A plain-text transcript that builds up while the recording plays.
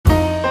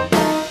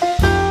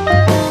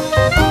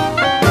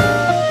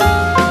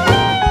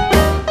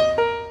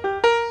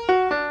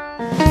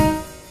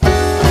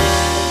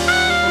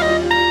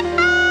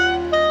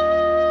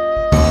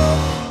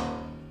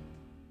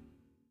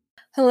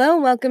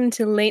welcome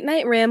to Late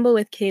Night Ramble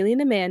with Kaylee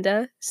and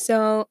Amanda.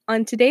 So,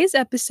 on today's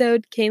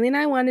episode, Kaylee and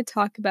I want to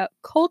talk about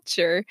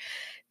culture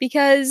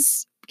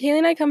because Kaylee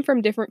and I come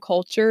from different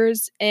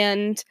cultures,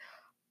 and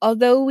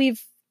although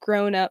we've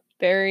grown up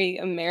very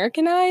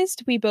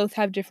Americanized, we both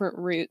have different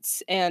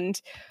roots,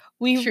 and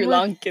Sri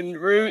Lankan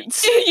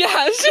roots.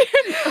 Yeah,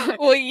 sure.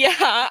 Well,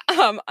 yeah,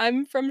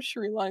 I'm from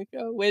Sri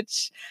Lanka,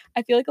 which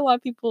I feel like a lot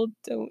of people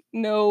don't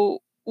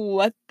know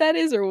what that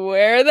is or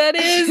where that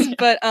is,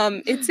 but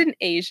it's in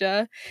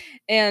Asia,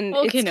 and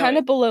it's kind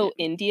of below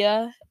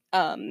India,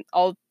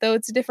 although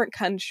it's a different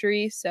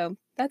country, so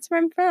that's where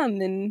I'm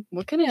from. And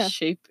what kind of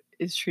shape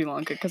is Sri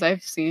Lanka? Because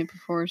I've seen it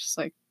before. It's just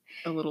like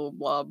a little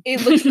blob.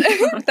 It looks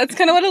that's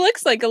kind of what it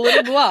looks like, a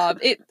little blob.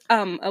 It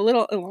a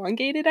little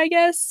elongated, I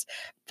guess,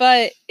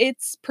 but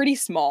it's pretty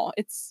small.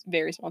 It's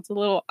very small. It's a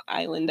little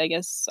island, I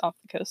guess, off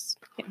the coast.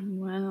 Yeah.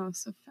 Wow,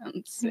 so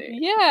fancy.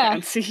 Yeah.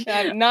 Fancy.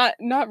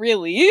 Not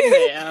really.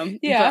 Yeah.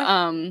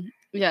 Yeah.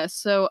 But, yeah,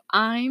 so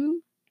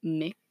I'm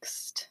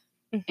mixed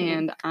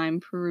and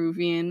I'm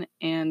Peruvian,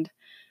 and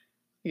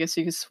I guess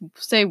you could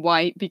say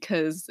white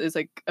because there's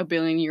like a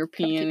billion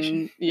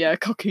European,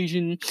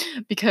 Caucasian,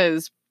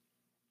 because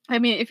I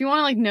mean, if you want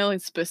to like know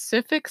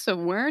specifics of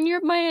where in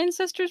Europe my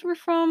ancestors were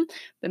from,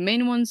 the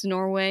main one's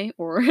Norway,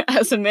 or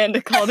as Amanda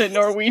called it,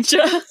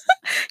 Norwegia.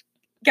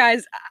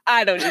 Guys,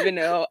 I don't even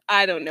know.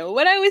 I don't know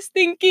what I was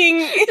thinking.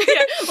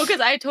 Yeah, well,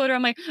 because I told her,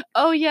 I'm like,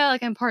 oh yeah,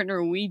 like I'm part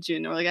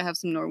Norwegian, or like I have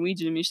some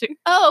Norwegian in me. She's like,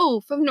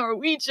 oh, from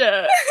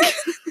Norwegia.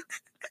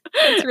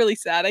 That's really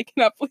sad. I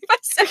cannot believe I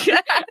said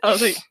that. I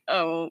was like,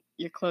 oh,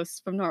 you're close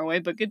from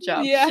Norway, but good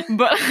job. Yeah.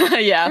 But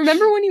yeah.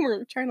 Remember when you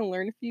were trying to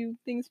learn a few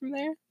things from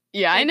there?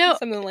 Yeah, like I know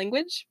some of the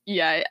language.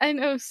 Yeah, I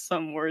know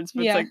some words,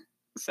 but it's like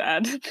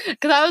sad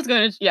because I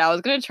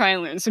was gonna try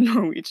and learn some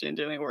Norwegian. It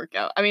didn't work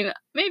out. I mean,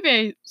 maybe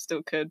I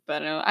still could,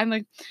 but I don't know. I'm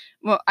like,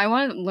 well, I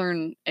want to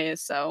learn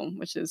ASL,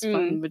 which is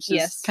fun, which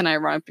is kind of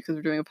ironic because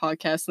we're doing a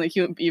podcast and like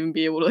you won't even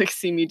be able to like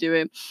see me do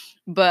it.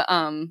 But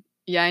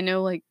yeah, I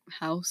know like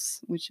house,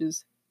 which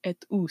is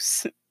et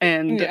us,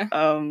 and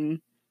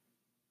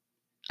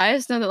I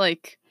just know that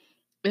like,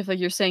 if like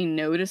you're saying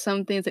no to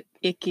something, it's like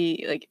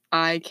icky, like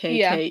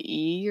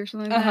IKKE or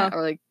something like that,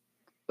 or like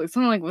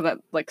something like with that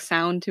like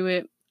sound to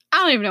it. I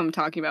don't even know what I'm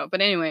talking about,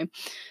 but anyway.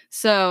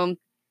 So,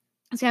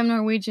 see, I'm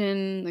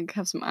Norwegian. Like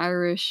have some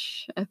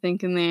Irish, I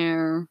think, in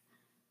there.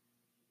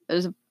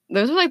 Those are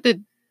like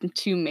the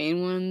two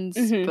main ones,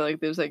 but like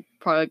there's like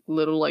probably like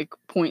little like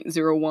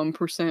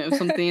 0.01% of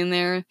something in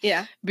there.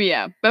 But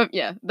yeah,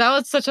 that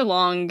was such a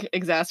long,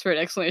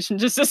 exasperated explanation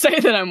just to say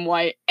that I'm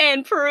white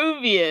and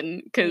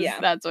Peruvian, because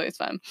that's always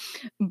fun.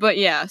 But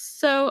yeah,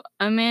 so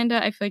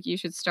Amanda, I feel like you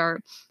should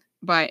start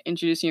by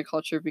introducing your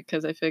culture,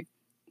 because I feel like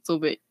it's a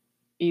little bit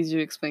easier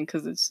to explain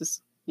because it's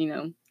just, you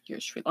know, you're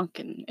Sri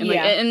Lankan, and like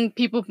and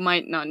people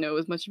might not know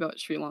as much about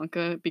Sri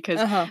Lanka because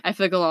I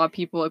feel like a lot of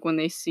people, like when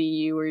they see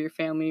you or your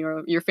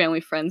family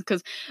friends,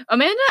 because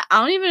Amanda, I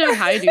don't even know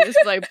how to do this,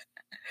 like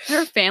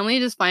her family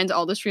just finds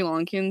all the Sri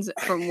Lankans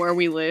from where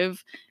we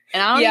live,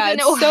 and I don't even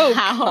know so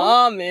how.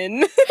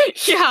 Common.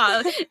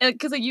 Yeah,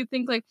 because like you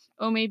think like,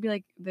 oh, maybe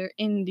like they're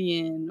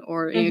Indian,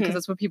 or because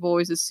that's what people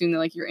always assume, that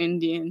like you're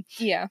Indian.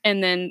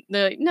 And then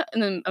they're like, no,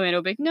 and then Amanda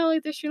will be like, no,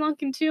 like they're Sri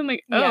Lankan too. I'm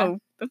like, oh,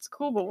 that's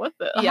cool, but what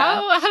the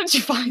how did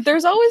you find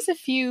There's always a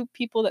few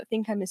people that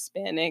think I'm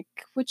Hispanic,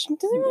 which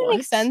doesn't really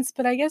make sense,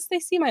 but I guess they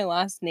see my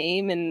last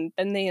name and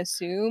then they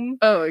assume.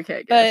 Oh, okay,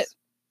 I guess.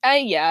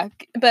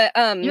 But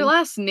your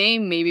last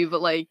name maybe,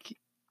 but like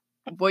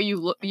what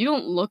you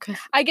don't look.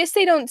 I guess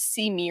they don't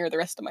see me or the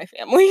rest of my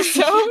family,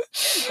 so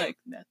like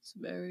that's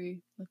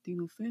very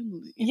Latino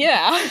family.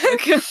 Yeah.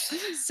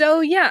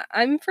 So yeah,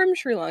 I'm from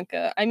Sri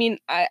Lanka. I mean,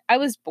 I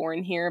was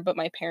born here, but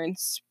my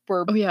parents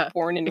were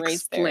born and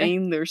raised there.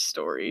 Explain their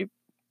story.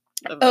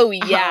 So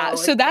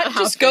that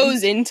just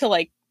goes into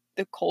like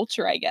the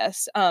culture, I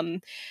guess.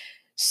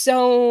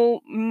 So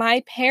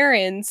my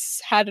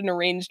parents had an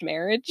arranged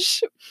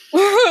marriage.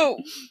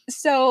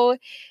 So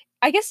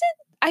I guess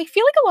I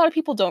feel like a lot of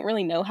people don't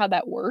really know how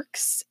that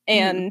works.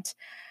 And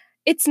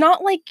it's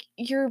not like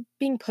you're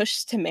being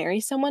pushed to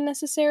marry someone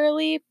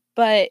necessarily,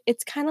 but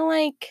it's kind of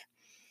like,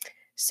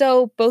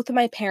 so both of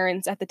my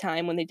parents at the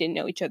time, when they didn't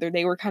know each other,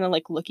 they were kind of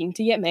like looking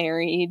to get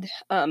married.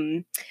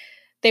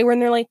 They were in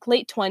their like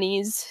late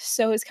 20s.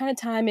 So it was kind of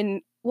time.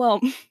 And well,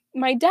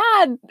 my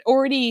dad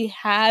already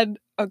had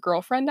a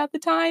girlfriend at the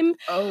time.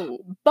 Oh,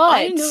 but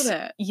I didn't know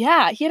that.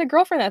 Yeah, he had a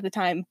girlfriend at the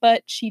time,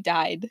 but she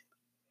died.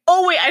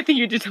 Oh, wait, I think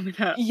you did tell me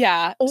that.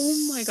 Yeah.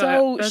 Oh my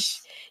god.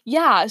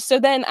 So, so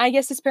then I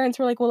guess his parents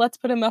were like, well, let's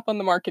put him up on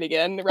the market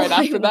again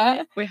after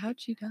that. Wait, how'd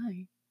she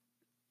die?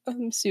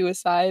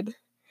 Suicide.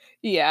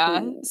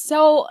 Yeah. Ooh.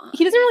 So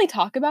he doesn't really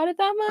talk about it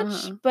that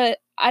much, but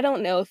I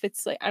don't know if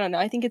it's like, I don't know.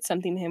 I think it's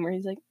something to him where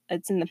he's like,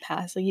 it's in the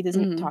past. Like he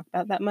doesn't talk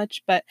about it that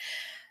much, but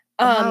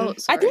I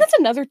think that's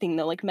another thing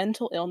though. Like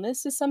mental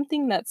illness is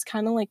something that's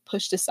kind of like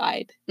pushed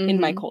aside in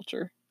my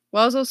culture.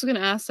 Well, I was also going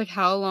to ask like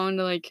how long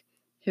to like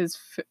his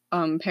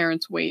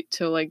parents wait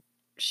till like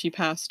she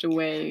passed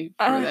away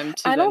for them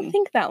to I don't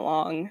think that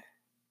long.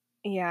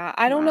 Yeah,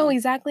 I don't know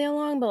exactly how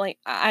long, but, like,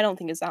 I don't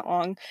think it's that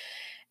long.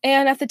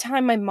 And at the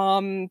time, my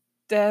mom,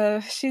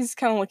 she's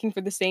kinda looking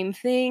for the same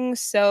thing,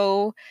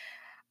 so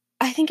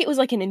I think it was,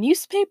 like, in a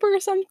newspaper or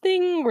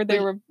something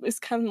where it's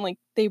kinda like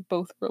they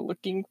both were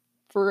looking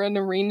for an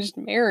arranged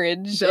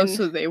marriage, and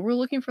so they were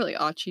looking for, like,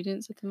 Archie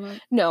didn't set them up?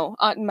 No,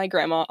 my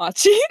grandma,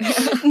 Achi.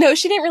 No,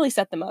 she didn't really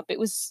set them up. It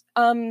was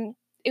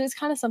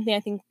kinda something I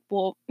think,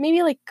 well,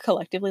 maybe, like,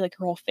 collectively, like,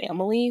 her whole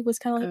family was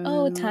kinda like,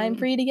 "Oh, time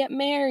for you to get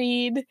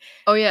married."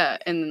 Oh, yeah,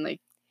 and then, like,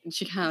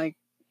 she kinda, like,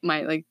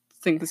 might, like,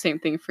 think the same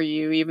thing for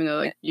you even though,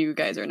 like, you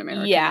guys are in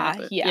America now,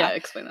 but yeah,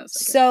 explain that a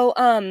second. So,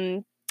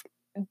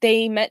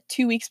 they met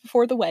 2 weeks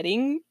before the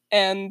wedding,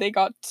 and they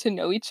got to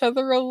know each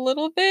other a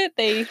little bit.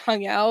 They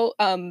hung out.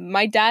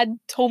 My dad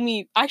told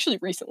me actually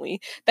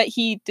recently that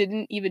he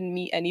didn't even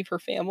meet any of her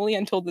family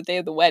until the day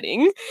of the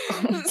wedding.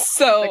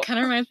 So that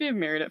kinda reminds me of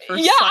Married at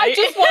First yeah, Sight. I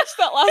just watched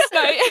that last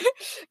night.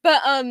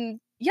 But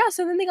yeah,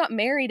 so then they got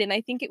married, and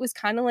I think it was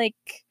kinda like,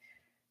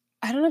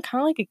 I don't know,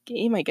 kinda like a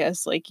game, I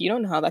guess. Like, you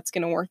don't know how that's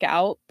gonna work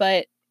out,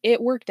 but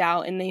it worked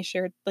out, and they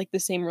shared, like, the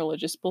same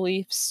religious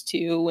beliefs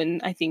too,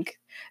 and I think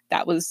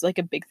that was, like,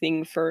 a big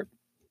thing for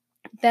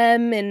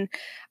them. And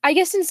I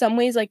guess in some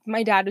ways, like,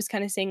 my dad was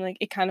kinda saying, like,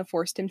 it kind of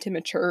forced him to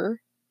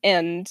mature,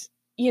 and,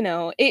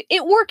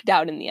 it worked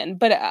out in the end,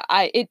 but,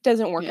 it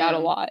doesn't work out a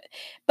lot.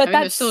 But I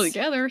mean, they're still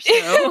together, so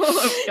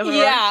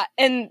yeah,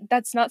 and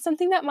that's not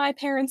something that my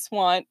parents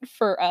want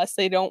for us.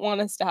 They don't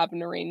want us to have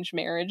an arranged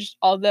marriage,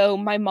 although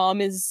my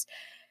mom is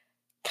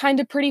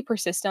kinda pretty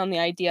persistent on the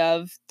idea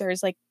of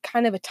there's, like,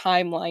 kind of a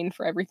timeline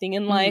for everything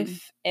in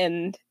life,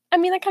 and, I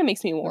mean, that kinda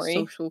makes me the worry.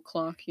 social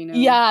clock,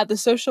 Yeah, the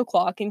social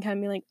clock, and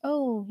kinda be like,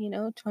 "Oh,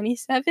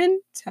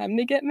 27? Time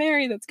to get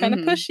married, that's kinda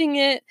pushing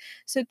it."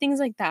 So, things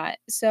like that.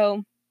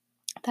 So,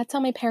 that's how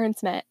my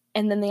parents met,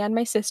 and then they had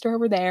my sister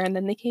over there, and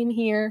then they came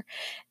here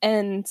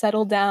and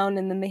settled down,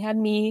 and then they had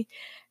me,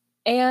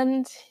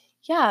 and,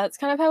 yeah, that's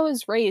kind of how I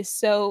was raised.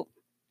 So,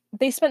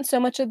 they spent so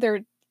much of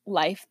their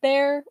life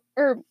there,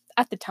 or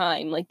at the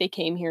time, like, they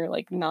came here,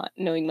 like, not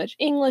knowing much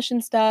English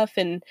and stuff,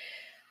 and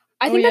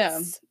I Oh, think yeah.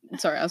 that's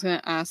Sorry, I was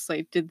gonna ask,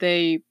 like, did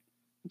they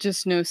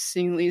just know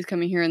Sinhalese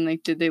coming here, and,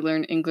 like, did they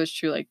learn English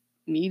through, like,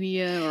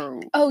 media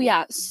or Oh,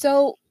 yeah.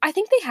 So, I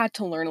think they had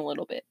to learn a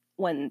little bit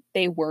when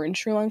they were in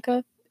Sri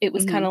Lanka. It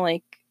was kinda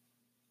like,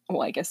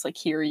 well, I guess, like,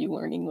 here you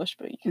learn English,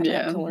 but you kinda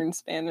have to learn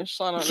Spanish,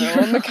 so I don't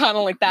know, I'm kinda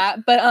like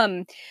that. But,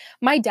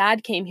 my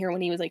dad came here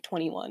when he was, like,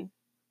 21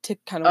 to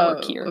kinda work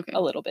Oh, here okay.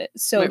 a little bit.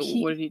 So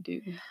Wait, what did he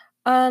do?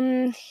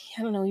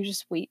 I don't know, you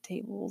just wait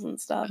tables and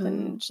stuff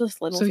and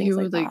just little so he things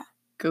like would, like, that.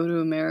 go to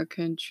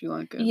America and Sri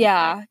Lanka and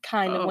back? Yeah,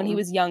 kind of when he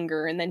was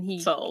younger, and then he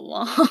It's a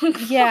long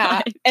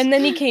yeah, flight. and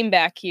then he came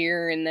back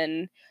here, and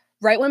then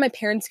right when my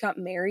parents got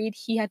married,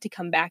 he had to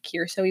come back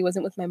here, so he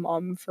wasn't with my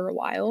mom for a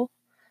while.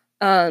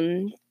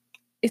 Um,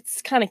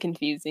 it's kinda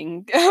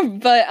confusing,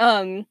 but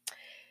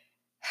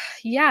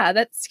yeah,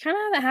 that's kinda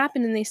how that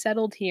happened, and they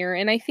settled here,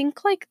 and I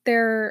think, like,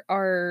 there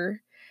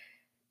are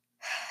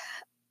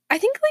I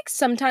think, like,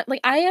 sometimes,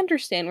 like, I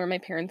understand where my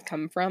parents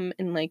come from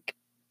and, like,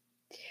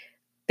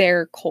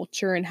 their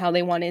culture and how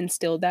they wanna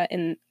instill that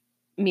in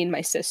me and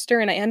my sister,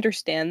 and I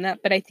understand that,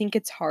 but I think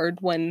it's hard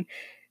when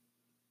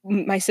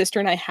my sister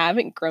and I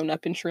haven't grown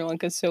up in Sri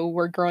Lanka, so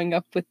we're growing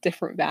up with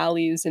different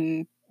values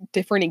and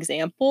different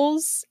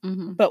examples,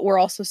 but we're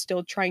also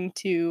still trying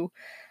to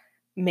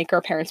make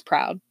our parents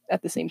proud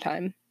at the same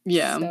time.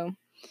 Yeah. So,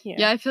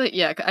 Yeah, I feel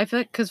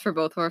like because for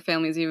both of our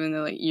families, even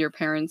though, like, your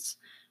parents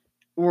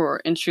were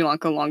in Sri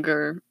Lanka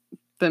longer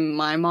than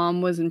my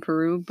mom was in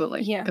Peru, but,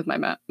 like, yeah. because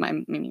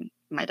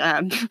my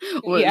dad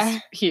was Yeah.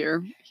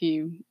 here.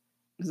 He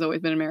has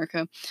always been in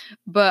America.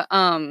 But,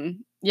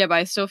 yeah, but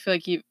I still feel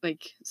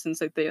like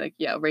since, like, they, like,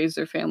 yeah, raised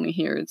their family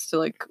here, it's still,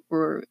 like,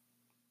 we're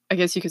I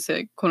guess you could say,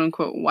 like, quote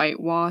unquote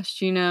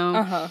whitewashed, you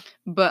know? Uh-huh.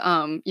 But,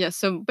 yeah,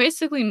 so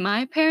basically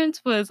my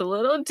parents was a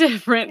little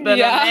different than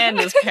Yeah.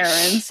 Amanda's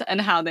parents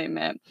and how they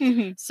met.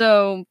 Mhm.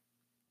 So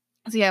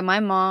yeah, my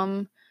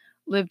mom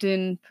lived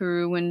in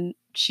Peru when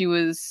she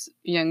was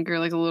younger,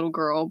 like a little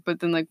girl, but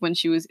then, like, when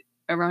she was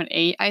around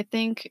 8, I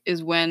think,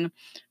 is when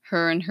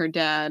her and her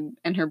dad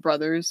and her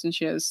brothers, and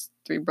she has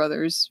 3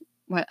 brothers.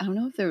 Well, I don't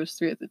know if there was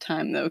 3 at the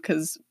time though,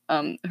 because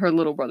her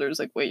little brother is,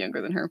 like, way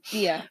younger than her.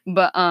 Yeah.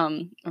 But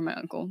or my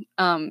uncle.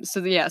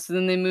 So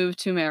then they moved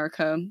to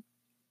America,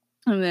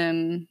 and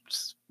then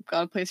just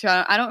got a place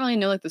here. I don't really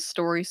know, like, the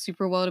story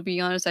super well, to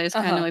be honest. I just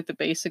kind of Uh-huh. like the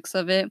basics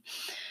of it.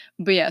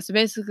 But yeah, so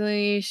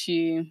basically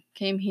she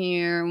came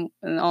here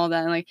and all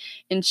that,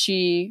 and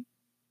she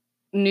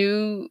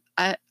knew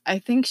I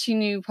think she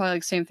knew probably,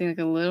 like, same thing, like,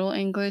 a little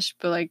English,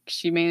 but, like,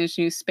 she mainly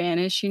knew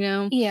Spanish,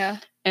 Yeah.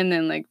 and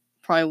then, like,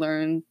 probably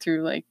learned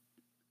through, like,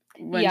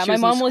 when Yeah, she my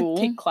was in mom would school,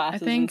 take I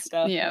classes and think.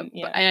 stuff, Yeah, and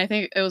but yeah. and I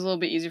think it was a little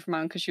bit easier for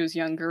mom because she was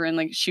younger and,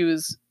 like, she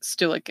was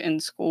still, like, in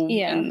school,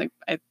 Yeah. and, like,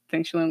 I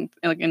think she went,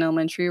 like, in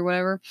elementary or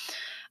whatever.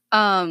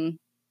 Um,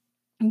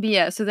 but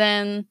yeah, so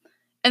then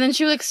and then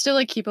she would, like, still,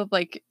 like, keep up,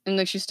 like, and,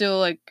 like, she still,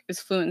 like, is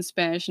fluent in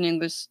Spanish and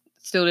English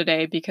still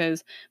today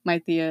because my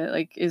tia,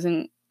 like,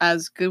 isn't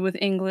as good with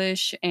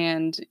English,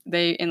 and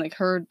like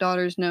her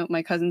daughters know,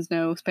 my cousins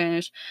know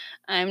Spanish.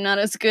 I'm not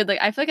as good. Like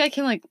I feel like I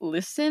can like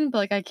listen, but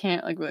like I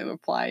can't like really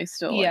reply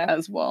still like,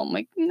 as well. I'm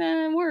like,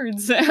 nah,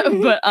 words.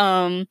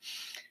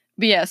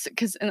 But yes,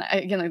 because and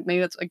again, like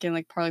maybe that's again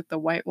like part of like the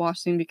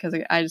whitewashing, because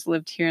like, I just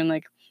lived here and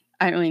like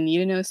I don't really need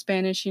to know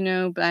Spanish,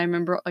 but I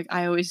remember like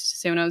I always used to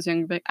say when I was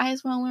younger, like I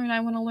just want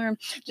to learn,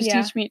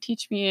 just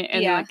teach me,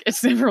 and like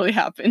it's never really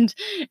happened.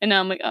 And now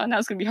I'm like, oh, now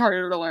it's gonna be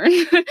harder to learn,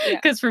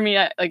 because for me,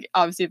 like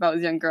obviously if I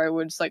was younger, I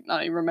would just like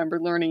not even remember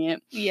learning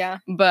it.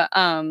 But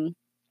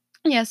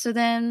yeah. So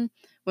then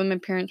when my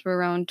parents were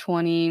around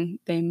 20,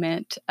 they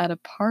met at a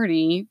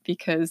party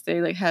because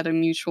they like had a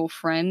mutual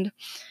friend.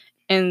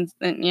 And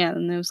then, yeah,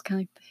 and it was kind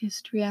of like the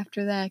history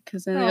after that,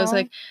 because then it was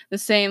like the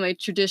same, like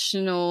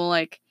traditional,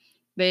 like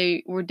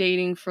they were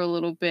dating for a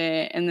little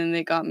bit and then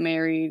they got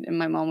married, and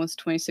my mom was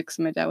 26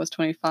 and my dad was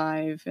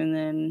 25, and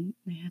then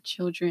they had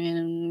children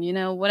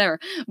and, whatever.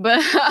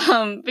 But,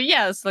 but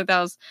yeah, it's like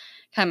that was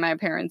kind of my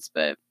parents.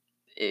 But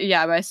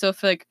yeah, but I still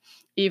feel like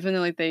even though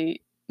like they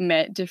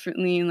met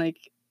differently, and like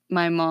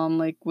my mom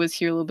like was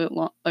here a little bit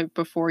like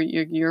before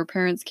your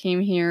parents came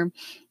here,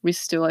 we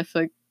still, I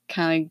feel like,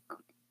 kind of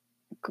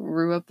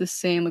grew up the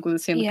same, like with the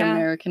same like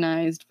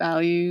Americanized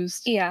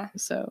values.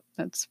 So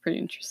that's pretty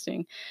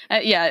interesting.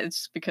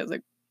 It's because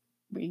like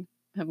we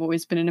have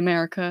always been in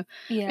America.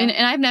 And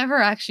I've never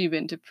actually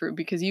been to Peru,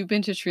 because you've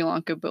been to Sri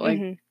Lanka, but like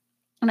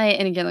and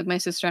again, like my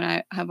sister and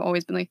I have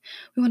always been like,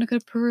 we want to go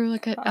to Peru,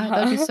 like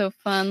that'd be so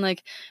fun,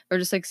 like, or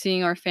just like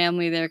seeing our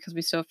family there, because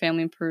we still have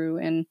family in Peru.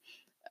 And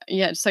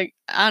just like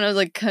I don't know,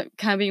 like kind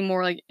of being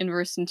more like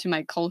immersed into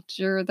my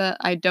culture that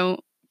I don't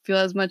feel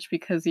as much,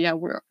 because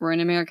we're in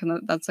America,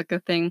 and that's like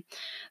a thing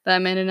that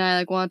Amanda and I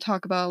like want to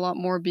talk about a lot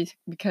more,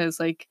 because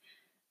like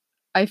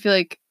I feel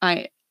like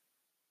I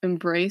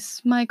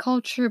embrace my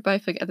culture, but I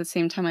feel like at the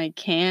same time I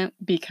can't,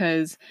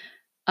 because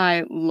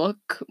I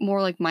look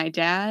more like my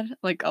dad,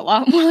 like a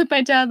lot more like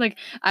my dad. Like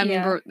I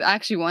remember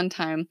actually one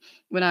time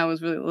when I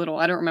was really little,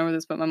 I don't remember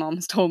this, but my mom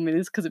has told me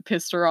this because it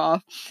pissed her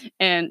off.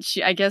 And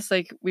I guess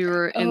like we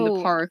were in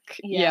the park.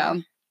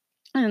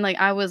 And, like,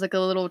 I was, like, a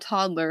little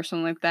toddler or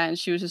something like that, and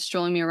she was just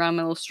strolling me around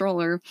my little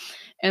stroller,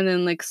 and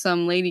then, like,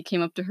 some lady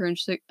came up to her, and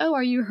she's like, "Oh,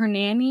 are you her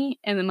nanny?"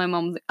 And then my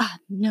mom was like, "Ah,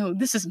 no,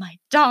 this is my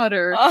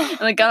daughter," and,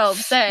 like, got all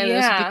upset, and it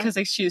was because,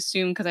 like, she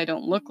assumed because I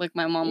don't look like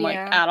my mom, like,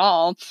 at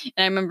all.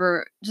 And I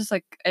remember just,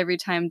 like, every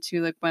time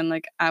too, like, when,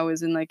 like, I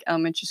was in, like,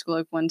 elementary school,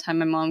 like, one time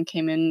my mom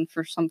came in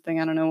for something,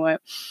 I don't know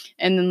what,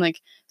 and then, like,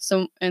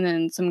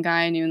 then some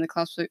guy I knew in the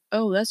class was like,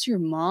 "Oh, that's your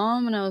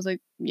mom?" And I was like,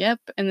 "Yep,"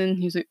 and then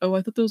he was like, "Oh,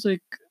 I thought that was,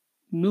 like,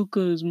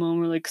 Milka's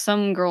mom," or like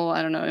some girl,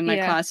 I don't know, in my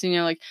class,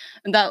 like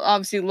that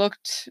obviously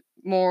looked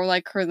more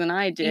like her than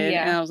I did.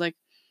 And I was like,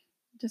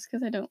 just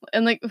because I don't,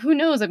 and like who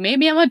knows, like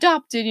maybe I'm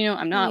adopted,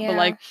 I'm not, but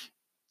like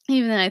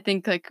even then I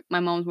think like my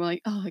mom's more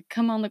like, oh, like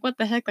come on, like what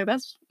the heck, like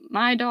that's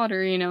my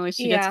daughter, like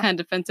she gets kind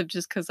of defensive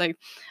just because like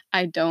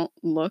I don't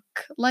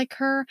look like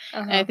her.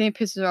 And I think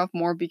it pisses her off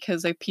more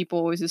because like people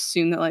always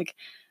assume that like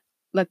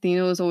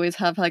Latinos always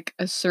have like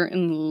a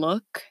certain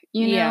look,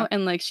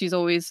 and like she's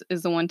always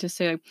is the one to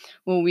say like,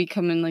 well, we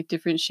come in like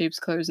different shapes,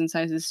 colors, and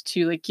sizes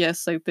too. Like,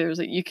 yes, like there's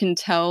like you can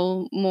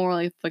tell more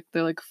like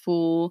they're like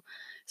full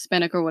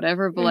Hispanic or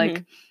whatever, but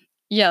like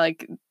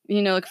like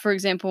like for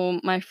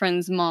example, my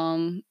friend's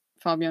mom,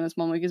 Fabiana's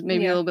mom, like is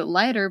maybe a little bit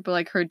lighter, but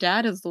like her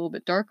dad is a little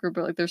bit darker,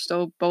 but like they're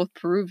still both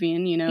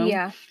Peruvian,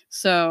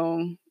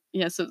 So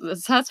so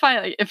that's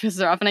why like it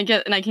pisses her off, and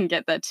I can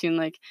get that too, and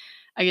like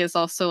I guess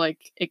also like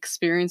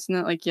experiencing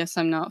that, like, yes,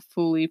 I'm not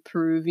fully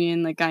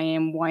Peruvian, like I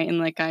am white, and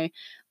like I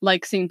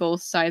like seeing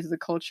both sides of the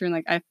culture, and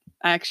like I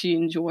actually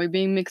enjoy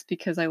being mixed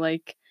because I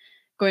like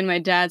going to my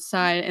dad's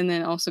side and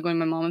then also going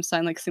to my mom's side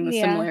and like seeing the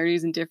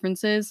similarities and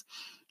differences.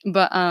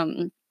 But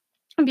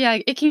yeah,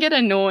 it can get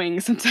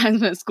annoying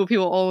sometimes when at school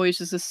people always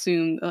just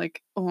assume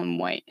like, oh, I'm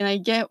white. And I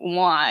get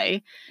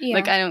why.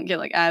 Like I don't get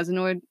like as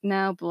annoyed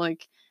now, but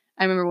like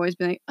I remember always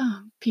being like,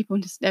 oh, people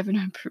just never know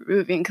I'm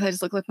Peruvian because I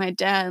just look like my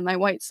dad on my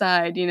white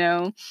side, But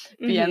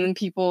yeah, and then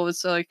people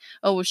was like,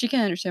 oh, well, she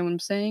can't understand what I'm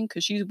saying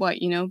because she's white,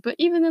 But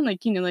even then, like,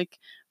 like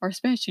our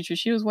Spanish teacher,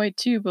 she was white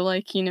too, but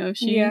like,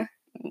 she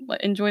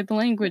enjoyed the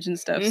language and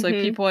stuff. So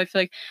like people, I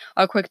feel like,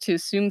 are quick to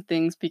assume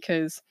things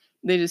because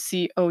they just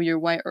see, oh, you're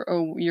white or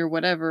oh, you're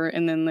whatever,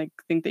 and then like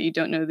think that you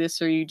don't know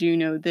this or you do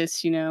know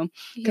this,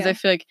 Because I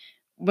feel like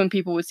when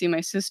people would see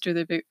my sister,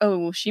 they'd be like, oh,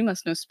 well, she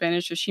must know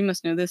Spanish or she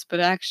must know this, but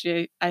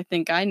actually I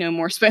think I know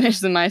more Spanish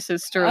than my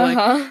sister,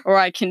 like, or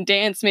I can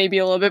dance maybe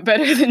a little bit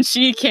better than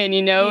she can,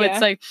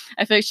 It's like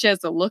I feel like she has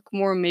the look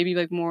more, maybe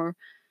like more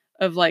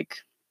of like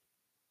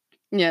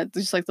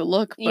just like the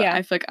look, but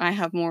I feel like I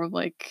have more of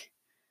like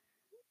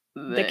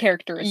the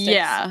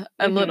characteristics.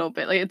 A little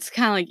bit. Like it's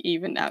kind of like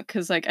evened out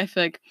because like I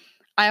feel like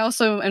I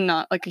also am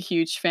not like a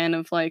huge fan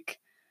of like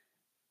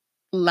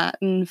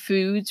Latin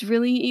foods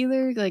really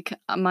either. Like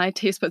my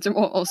taste buds are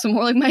also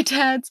more like my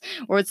dad's,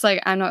 or it's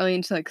like I'm not really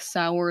into like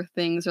sour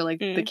things or like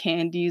the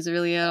candies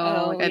really at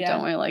all. Like I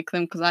don't really like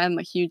them because I'm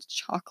a huge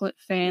chocolate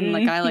fan.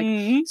 Like I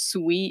like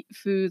sweet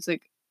foods.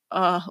 Like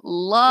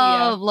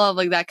love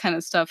like that kind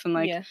of stuff, and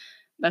like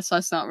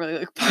that's not really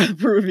like part of the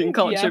Peruvian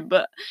culture,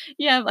 but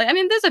yeah, like I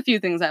mean, there's a few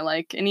things I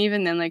like, and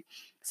even then, like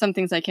some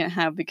things I can't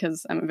have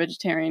because I'm a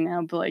vegetarian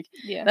now. But like,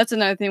 that's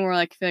another thing where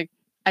like I feel like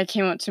I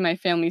came out to my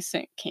family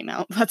came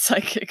out. That's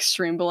like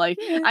extreme, but like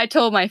I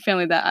told my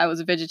family that I was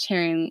a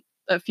vegetarian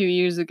a few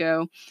years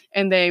ago,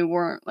 and they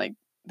weren't like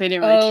they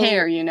didn't really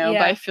care, you know.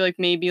 But I feel like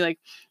maybe like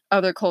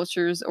other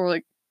cultures or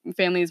like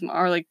families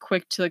are like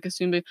quick to like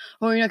assume like,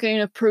 oh, you're not getting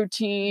enough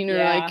protein,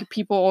 or like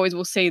people always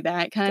will say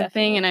that kind of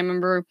thing. And I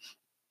remember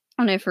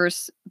when I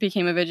first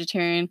became a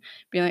vegetarian,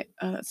 being like,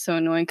 oh, that's so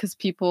annoying, because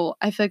people,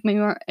 I feel like maybe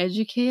aren't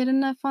educated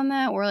enough on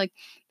that, or like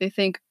they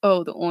think,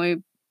 oh, the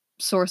only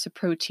source of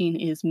protein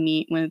is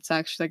meat, when it's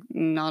actually like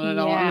not at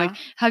all. I'm like,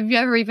 have you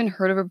ever even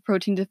heard of a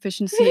protein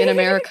deficiency in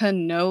America?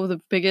 No,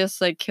 the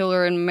biggest like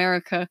killer in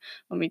America,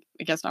 I mean,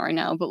 I guess not right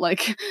now, but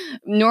like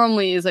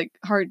normally is like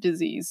heart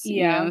disease,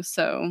 you know,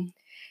 so.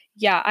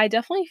 Yeah, I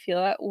definitely feel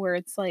that, where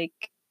it's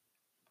like,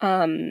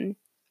 I'm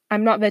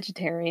not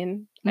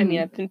vegetarian. I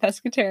mean, I've been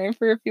pescatarian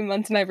for a few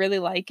months and I really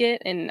like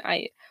it, and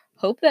I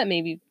hope that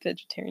maybe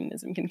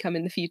vegetarianism can come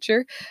in the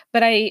future.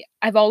 But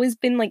I've always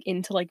been like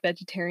into like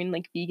vegetarian,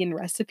 like vegan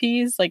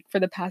recipes like for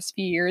the past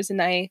few years.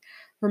 And I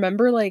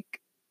remember like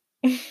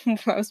when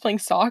I was playing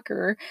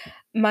soccer,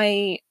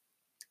 my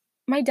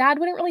dad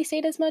wouldn't really say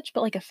it as much,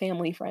 but like a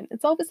family friend.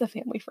 It's always the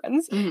family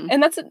friends.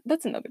 And that's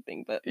another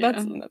thing, but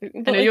that's another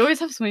thing. But, like, you always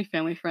have so many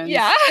family friends.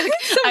 Yeah.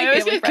 So I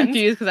always get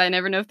confused because I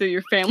never know if they're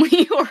your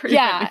family or your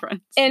family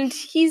friends. And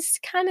he's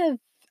kind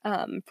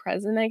of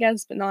present, I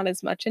guess, but not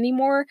as much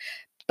anymore.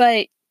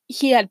 But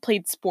he had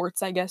played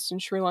sports, I guess, in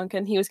Sri Lanka,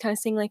 and he was kind of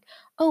saying like,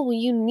 oh, well,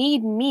 you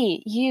need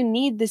meat. You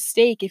need the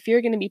steak if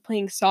you're going to be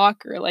playing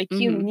soccer. Like,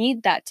 you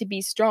need that to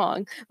be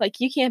strong. Like,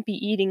 you can't be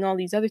eating all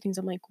these other things.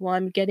 I'm like, well,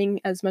 I'm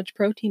getting as much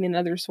protein in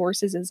other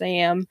sources as I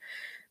am,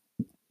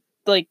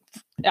 like,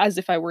 as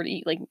if I were to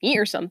eat, like, meat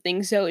or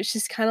something. So it's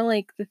just kind of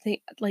like the thing,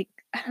 like,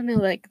 I don't know,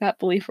 like, that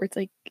belief where it's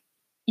like,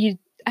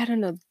 I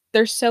don't know.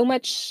 There's so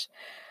much,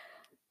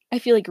 I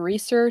feel like,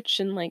 research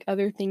and, like,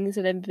 other things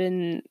that have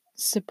been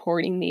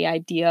supporting the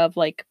idea of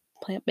like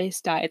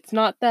plant-based diets.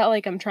 Not that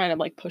like I'm trying to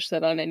like push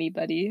that on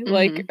anybody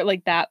like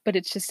that, but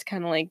it's just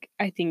kind of like,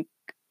 I think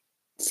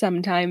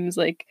sometimes,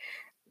 like,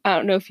 I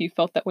don't know if you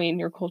felt that way in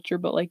your culture,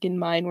 but like in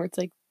mine, where it's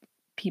like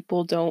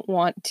people don't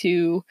want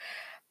to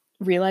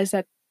realize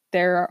that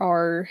there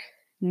are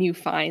new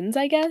finds,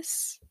 I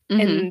guess,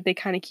 and they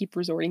kind of keep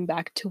resorting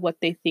back to what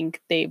they think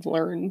they've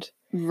learned,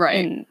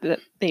 and that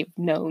they've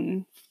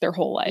known their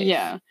whole life.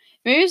 Yeah.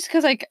 Maybe it's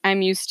because like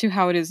I'm used to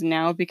how it is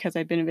now, because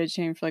I've been a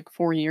vegetarian for like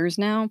 4 years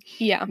now.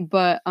 Yeah.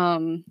 But I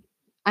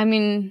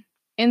mean,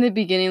 in the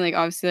beginning, like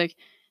obviously like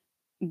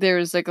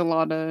there's like a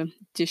lot of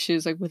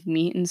dishes like with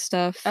meat and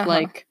stuff.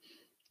 Like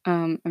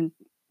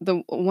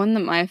the one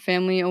that my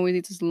family always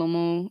eats is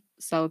lomo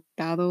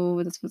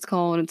saltado. That's what it's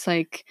called. It's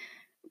like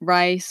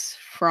rice,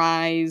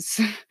 fries,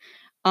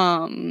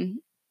 or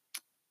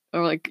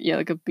like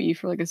like a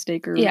beef or like a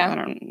steak, or I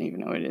don't even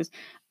know what it is.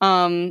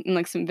 And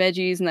like some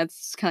veggies, and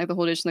that's kind of like the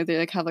whole dish. And like they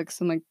like have like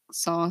some like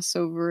sauce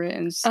over it,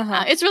 and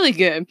it's really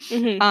good.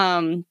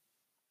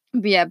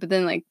 But yeah,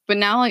 but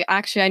now like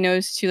actually I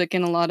noticed too, like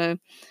in a lot of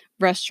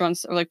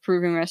restaurants or like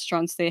Peruvian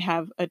restaurants, they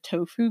have a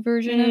tofu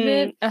version of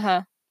it.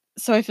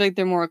 So I feel like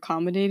they're more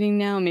accommodating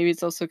now. Maybe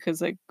it's also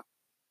because like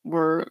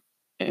we're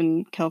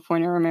in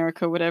California or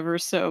America, whatever.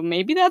 So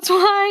maybe that's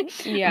why.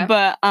 Yeah.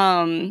 But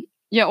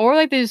yeah, or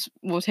like they just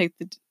will take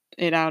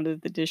it out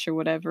of the dish or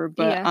whatever.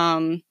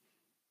 But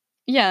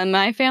yeah,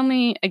 my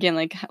family, again,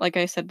 like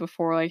I said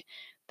before, like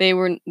they've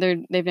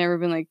never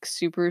been like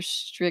super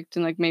strict,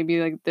 and like maybe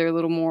like they're a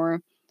little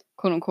more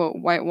quote unquote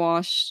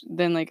whitewashed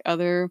than like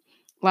other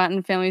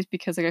Latin families,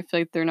 because like I feel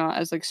like they're not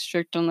as like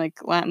strict on like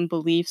Latin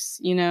beliefs,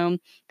 you know,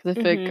 because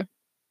I feel like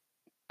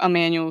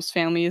Emmanuel's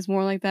family is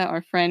more like that.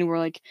 Our friend, where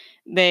like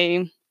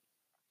they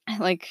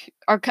like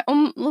are a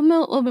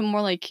little bit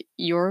more like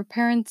your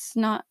parents,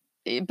 not,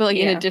 but like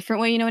in a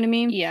different way, you know what I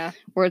mean? Yeah.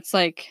 Where it's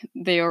like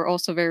they are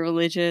also very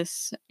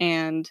religious,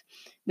 and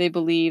they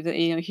believe that,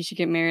 you know, he should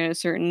get married at a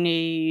certain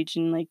age,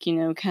 and like, you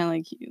know,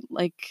 kind of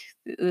like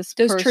this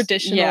those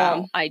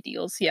traditional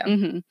ideals.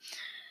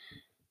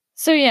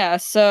 So yeah,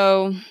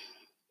 so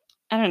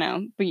I don't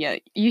know, but yeah,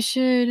 you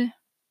should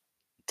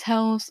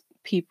tell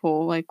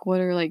people like what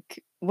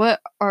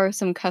are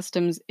some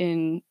customs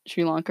in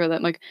Sri Lanka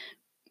that like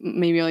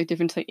maybe like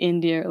different to like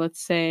India, let's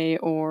say,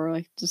 or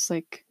like just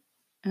like,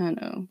 I don't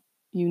know,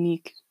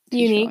 unique.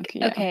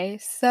 Okay,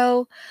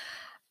 so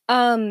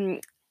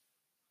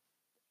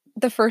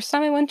the first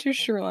time I went to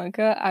Sri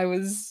Lanka, I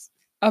was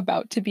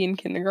about to be in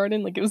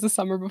kindergarten. Like, it was the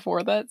summer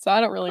before that, so I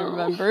don't really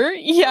remember.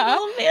 Yeah.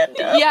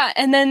 Amanda. Yeah,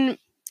 and then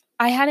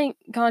I hadn't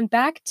gone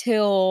back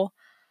till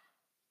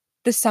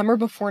the summer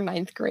before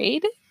 9th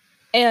grade,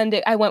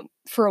 and I went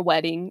for a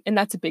wedding, and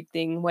that's a big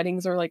thing.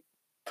 Weddings are like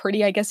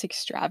pretty, I guess,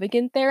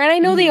 extravagant there, and I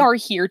know they are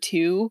here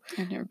too.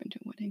 I've never been to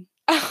a wedding.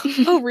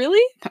 Oh,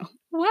 really? No.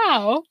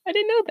 Wow, I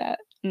didn't know that.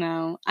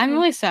 No, I'm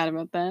really sad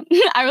about that.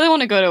 I really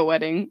want to go to a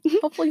wedding.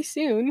 Hopefully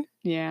soon.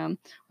 Yeah.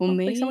 Well, Hopefully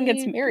maybe someone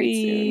gets married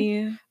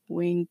soon.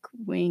 Wink,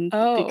 wink.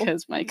 Oh.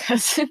 Because my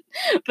cousin.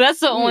 But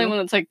that's the only one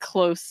that's like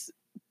close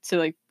to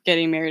like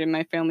getting married in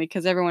my family.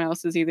 Because everyone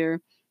else is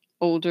either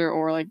older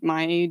or like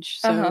my age.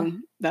 So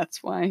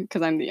that's why.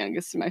 Because I'm the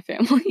youngest in my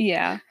family.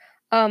 Yeah.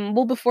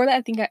 Well, before that,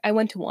 I think I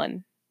went to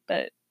one,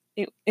 but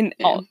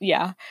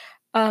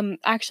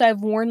actually, I've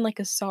worn like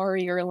a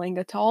sari or a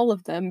lehenga to all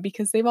of them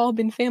because they've all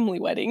been family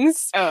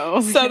weddings.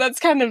 Oh, so that's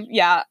kind of Which,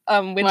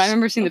 I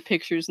remember seeing the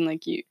pictures and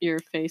like your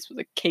face was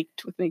like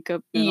caked with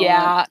makeup. And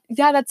yeah,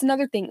 that's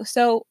another thing.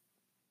 So,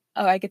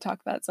 I could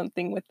talk about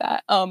something with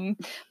that.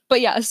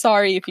 But yeah,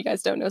 sari, if you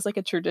guys don't know, is like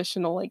a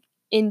traditional like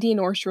Indian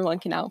or Sri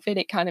Lankan outfit.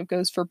 It kind of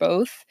goes for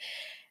both.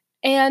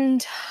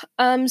 And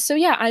so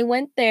yeah, I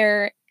went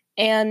there.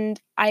 And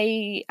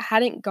I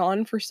hadn't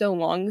gone for so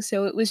long,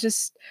 so it was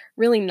just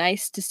really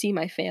nice to see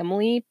my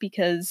family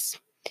because,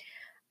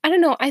 I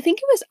don't know, I think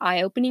it was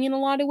eye-opening in a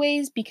lot of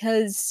ways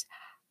because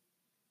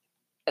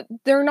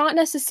they're not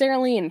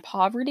necessarily in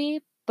poverty,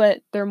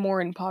 but they're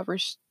more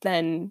impoverished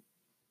than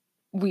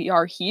we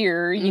are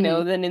here, you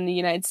know, than in the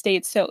United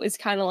States. So it's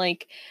kind of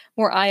like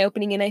more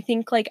eye-opening. And I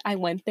think like I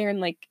went there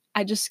and like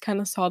I just kind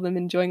of saw them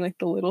enjoying like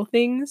the little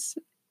things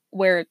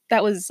where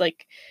that was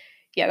like,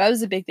 yeah, that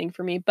was a big thing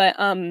for me. But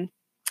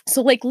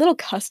so like little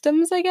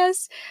customs, I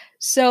guess.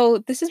 So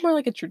this is more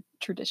like a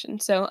tradition.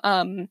 So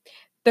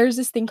there's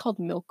this thing called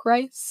milk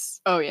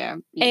rice. Oh yeah.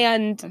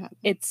 And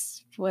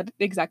it's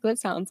exactly what it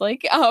sounds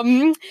like.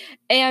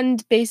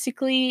 And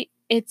basically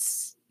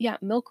it's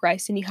milk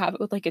rice, and you have it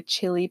with like a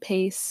chili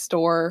paste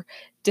or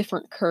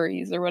different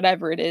curries or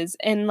whatever it is.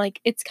 And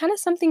like it's kind of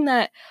something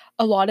that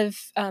a lot of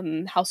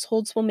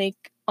households will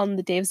make on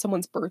the day of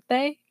someone's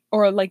birthday,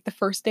 or like the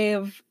first day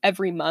of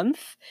every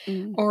month,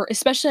 or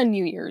especially on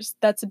New Year's.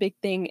 That's a big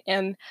thing.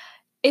 And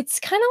it's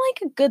kind of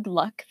like a good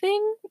luck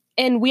thing.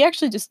 And we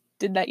actually just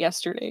did that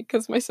yesterday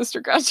because my sister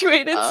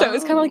graduated. So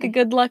it's kind of like a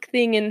good luck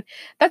thing. And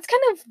that's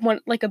kind of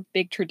like a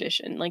big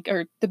tradition, like,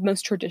 or the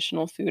most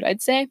traditional food,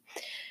 I'd say.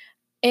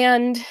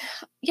 And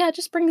yeah, it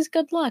just brings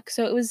good luck.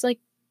 So it was like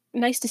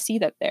nice to see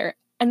that there.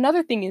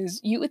 Another thing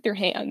is you eat with your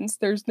hands.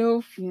 There's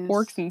no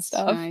forks and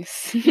stuff.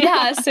 Nice.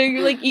 Yeah, so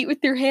you like eat with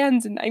your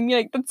hands, and I mean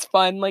like that's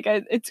fun. Like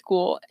it's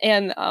cool.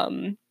 And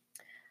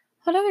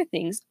what other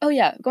things? Oh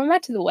yeah, going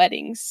back to the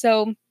weddings.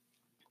 So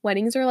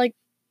weddings are like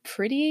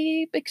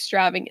pretty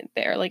extravagant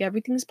there. Like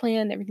everything's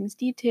planned, everything's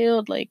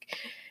detailed. Like,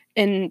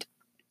 and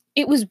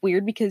it was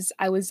weird because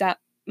I was at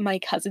my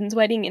cousin's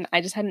wedding and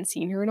I just hadn't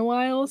seen her in a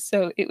while,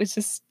 so it was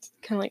just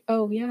kind of like,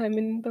 oh yeah, I'm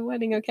in the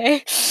wedding,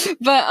 okay.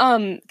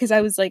 But because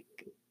I was like,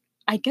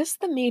 I guess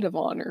the maid of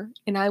honor,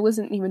 and I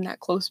wasn't even that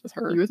close with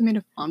her. You were the maid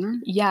of honor?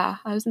 Yeah,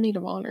 I was the maid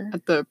of honor.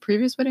 At the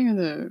previous wedding or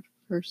the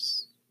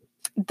first?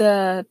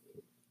 The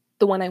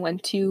one I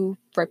went to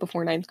right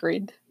before 9th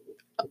grade.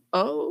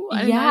 Oh,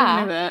 I didn't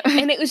know that.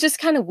 And it was just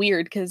kind of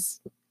weird because,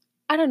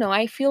 I don't know,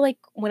 I feel like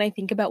when I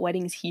think about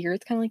weddings here,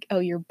 it's kind of like, oh,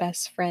 your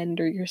best friend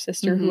or your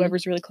sister,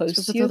 whoever's really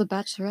close to you. The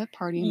bachelorette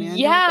party, man.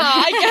 Yeah,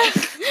 I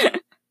guess.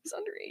 It's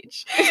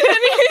underage.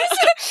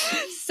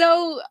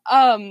 So,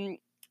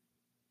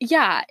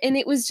 yeah, and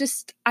it was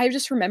just, I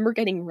just remember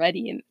getting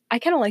ready, and I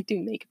kind of like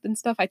doing makeup and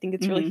stuff. I think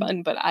it's really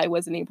fun, but I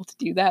wasn't able to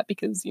do that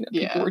because, you know,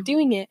 people were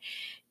doing it.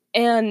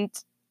 And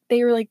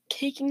they were like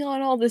caking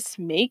on all this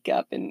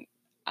makeup, and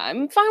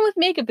I'm fine with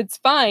makeup, it's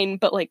fine,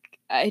 but like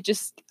I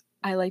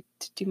like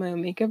to do my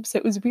own makeup, so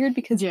it was weird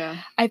because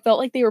I felt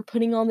like they were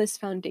putting all this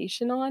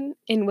foundation on,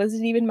 and was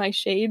it even my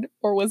shade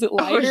or was it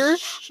lighter?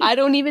 I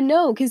don't even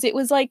know, because it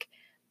was like,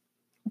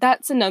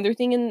 that's another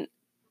thing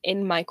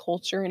in my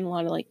culture, and a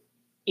lot of like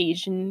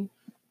Asian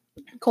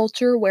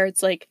culture, where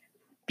it's like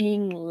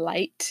being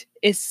light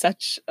is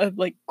such a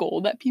like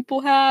goal that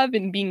people have,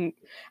 and being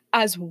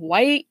as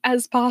white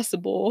as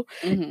possible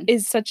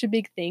is such a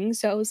big thing.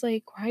 So I was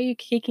like, why are you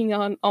caking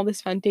on all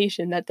this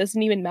foundation that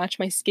doesn't even match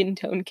my skin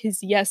tone?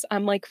 Because yes,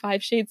 I'm like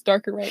 5 shades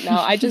darker right now.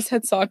 I just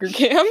had soccer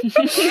camp.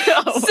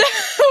 So,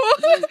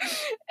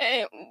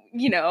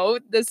 you know,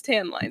 those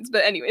tan lines.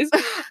 But anyways,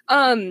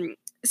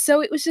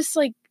 so it was just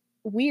like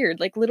weird,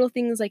 like little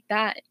things like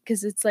that.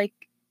 Because it's like,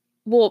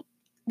 well,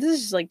 this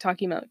is just like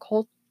talking about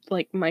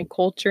like my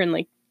culture and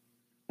like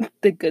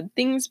the good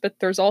things, but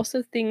there's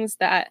also things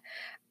that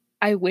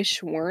I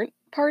wish weren't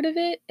part of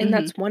it, and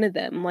that's one of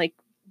them. Like,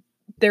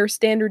 their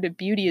standard of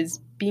beauty is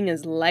being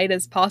as light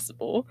as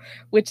possible,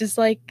 which is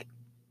like,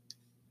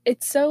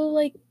 it's so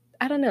like,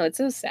 I don't know, it's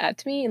so sad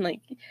to me. And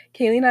like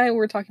Kaylee and I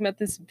were talking about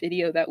this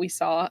video that we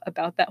saw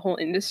about that whole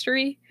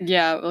industry.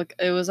 Yeah, like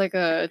it was like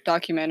a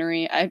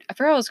documentary. I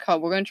forgot what it was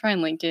called. We're gonna try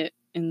and link it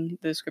in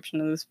the description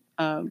of this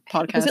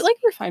podcast. Was it like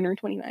Refinery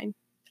 29?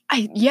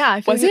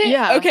 Was it?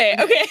 Yeah. Okay.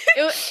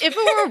 If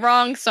it were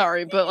wrong,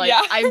 sorry, but like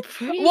I'm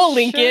pretty we'll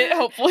link it,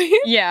 hopefully.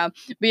 Yeah.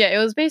 But yeah, it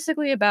was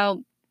basically about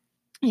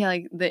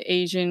like the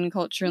Asian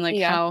culture and like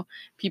how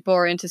people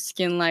are into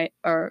skin lightening,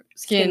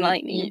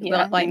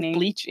 lightening.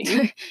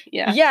 Bleaching.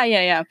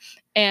 Yeah.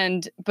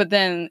 And but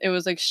then it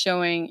was like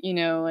showing, you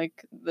know,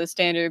 like the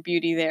standard of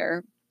beauty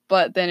there,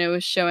 but then it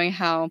was showing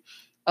how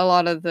a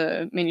lot of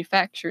the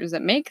manufacturers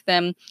that make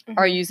them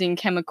are using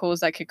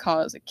chemicals that could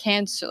cause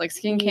cancer, like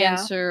skin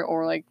cancer,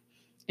 or like,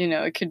 you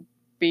know, it could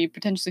be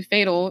potentially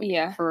fatal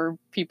for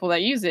people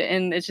that use it.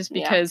 And it's just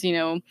because, you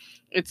know,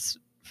 it's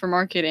for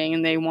marketing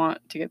and they want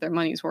to get their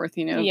money's worth,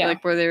 you know,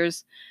 like where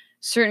there's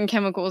certain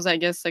chemicals, I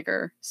guess, like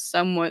are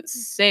somewhat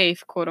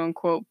safe, quote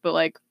unquote, but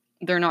like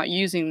they're not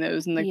using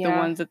those, and like the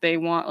ones that they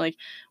want, like,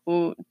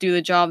 will do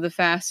the job the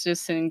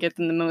fastest and get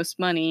them the most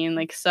money and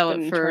like sell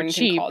it for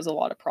cheap, can cause a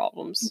lot of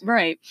problems,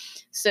 right?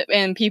 So,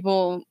 and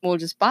people will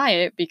just buy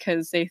it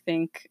because they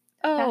think,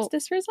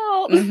 fastest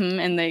result,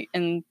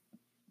 and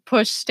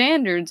push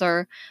standards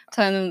are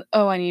telling them,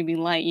 I need to be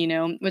light, you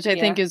know, which I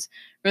think is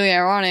really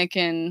ironic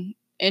and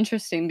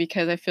interesting,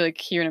 because I feel like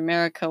here in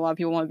America a lot of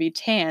people want to be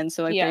tan,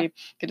 so like they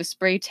get a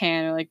spray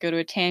tan or like go to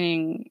a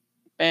tanning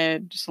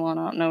bed salon.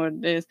 I don't know what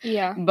it is,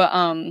 but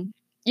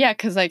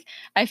because like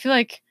I feel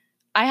like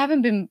I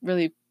haven't been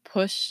really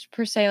pushed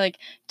per se like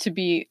to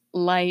be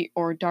light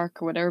or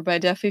dark or whatever, but I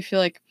definitely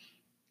feel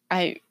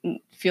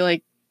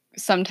like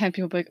sometimes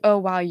people be like, oh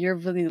wow, you're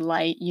really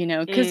light, you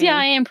know, because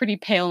I am pretty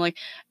pale and like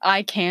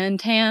I can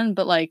tan,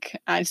 but like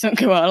I just don't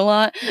go out a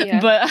lot,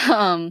 but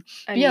I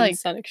mean, like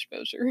sun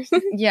exposure.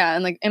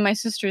 and like, and my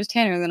sister is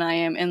tanner than I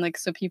am, and like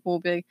so people will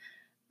be like,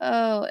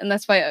 oh, and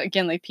that's why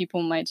again, like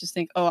people might just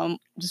think, oh, I'm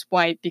just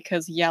white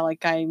because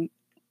like I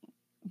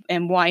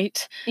am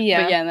white, but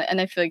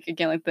and I feel like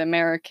again, like the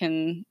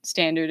American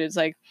standard is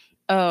like,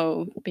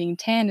 oh, being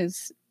tan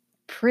is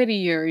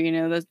prettier, you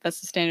know, that's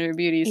the standard of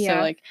beauty. So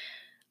like,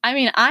 I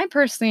mean, I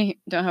personally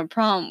don't have a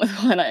problem with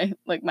what I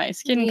like my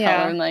skin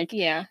color, and like,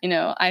 you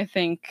know, I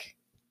think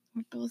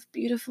we're both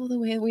beautiful the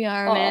way we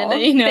are, Amanda.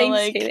 You know, thanks,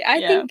 like Kaylee.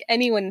 I think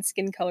anyone's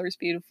skin color is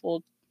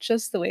beautiful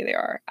just the way they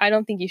are. I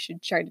don't think you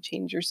should try to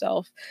change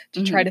yourself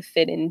to try to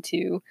fit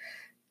into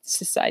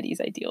society's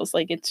ideals.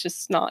 Like, it's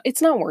just not.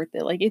 It's not worth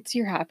it. Like, it's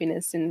your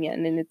happiness in the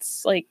end, and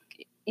it's like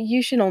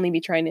you should only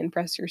be trying to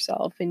impress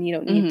yourself, and you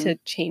don't need to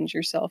change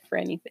yourself for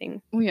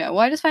anything. Well,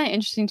 I just find it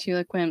interesting too,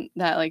 like when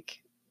that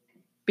like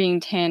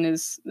being tan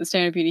is the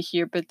standard beauty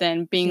here, but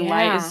then being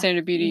light is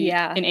standard beauty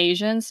in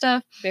Asia and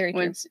stuff. Very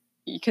true.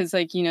 Because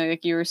like, you know,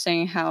 like you were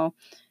saying how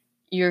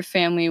your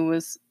family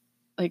was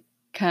like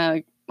kind of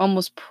like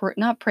almost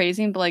not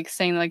praising, but like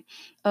saying like,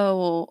 oh,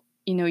 well,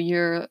 you know,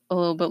 you're a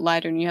little bit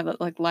lighter and you have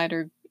that like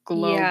lighter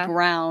glow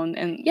brown,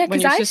 and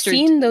because I've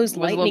seen those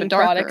lightening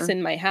products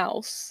in my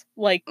house.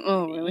 Like,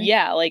 oh really?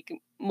 Yeah, like,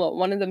 well,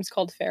 one of them's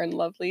called Fair and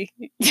Lovely.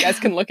 You guys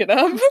can look it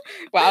up.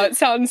 Wow, it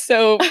sounds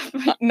so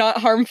not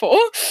harmful.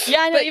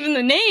 Yeah, but even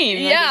the name.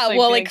 Yeah, like,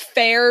 well, like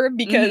fair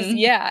because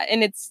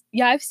and it's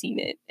I've seen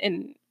it,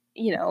 and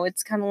you know,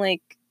 it's kind of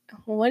like,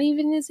 what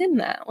even is in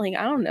that? Like,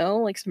 I don't know,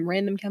 like some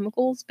random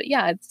chemicals, but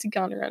it's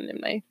gone around in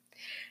my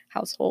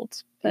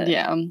household. But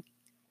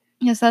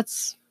yes,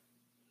 that's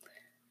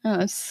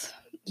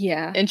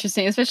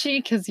interesting, especially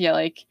because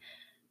like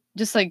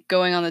just like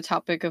going on the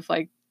topic of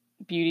like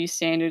beauty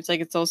standards, like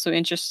it's also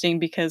interesting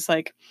because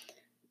like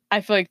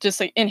I feel like just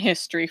like in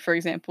history, for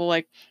example,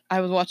 like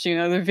I was watching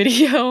another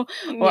video.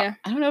 I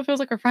don't know if it was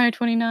like a Friday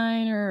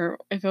 29 or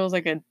if it was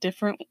like a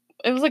different.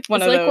 It was like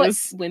one of like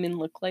those. What women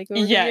look like.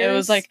 Over it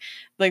was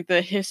like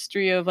the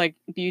history of like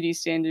beauty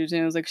standards,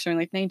 and it was like showing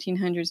like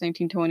 1900s,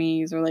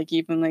 1920s, or like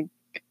even like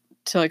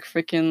to like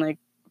freaking like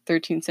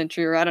 13th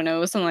century, or I don't know,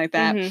 it was something like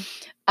that.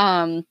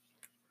 And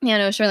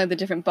it was showing like the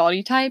different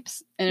body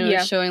types, and it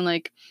was showing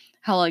like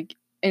how like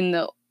in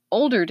the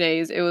older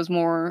days it was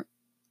more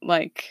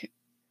like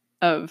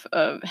of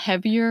a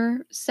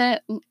heavier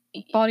set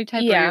body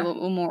type, or a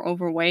little more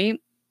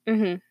overweight.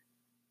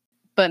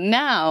 But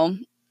now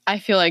I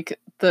feel like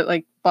the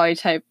like body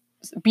type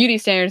beauty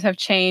standards have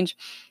changed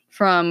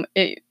from,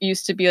 it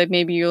used to be like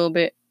maybe a little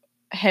bit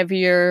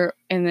heavier,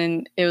 and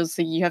then it was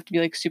like you have to be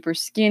like super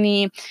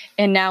skinny,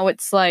 and now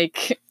it's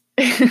like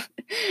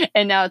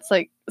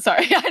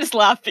sorry, I just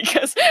laughed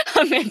because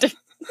Amanda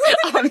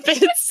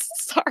armpits.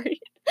 Sorry.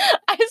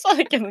 I just want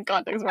to give the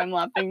context where I'm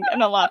laughing,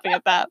 and I'm laughing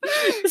at that.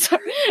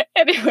 Sorry.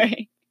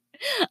 Anyway.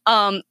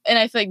 And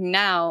I feel like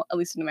now, at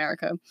least in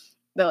America,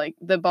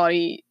 the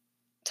body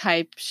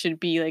type should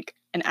be like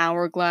an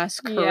hourglass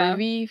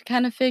curvy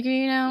kind of figure,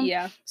 you know?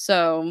 Yeah.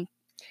 So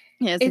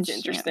it's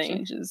interesting.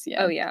 Changes,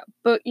 Oh yeah.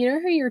 But you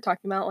know how you were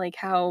talking about like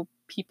how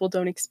people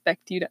don't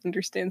expect you to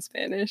understand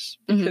Spanish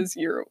because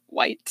you're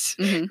white.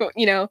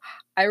 You know,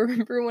 I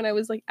remember when I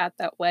was like at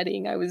that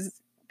wedding,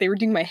 they were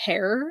doing my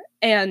hair,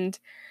 and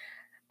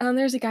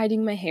there's a guy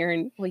doing my hair,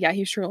 and well, he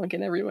was Sri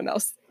Lankan,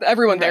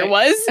 everyone there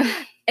was.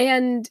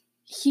 And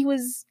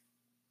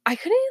I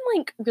couldn't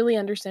like really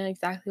understand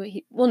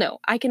exactly what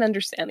I can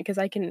understand because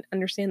I can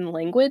understand the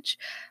language,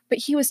 but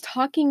he was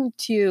talking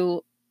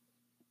to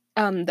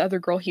the other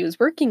girl he was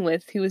working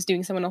with who was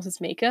doing someone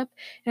else's makeup,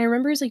 and I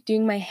remember he was like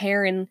doing my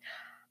hair, and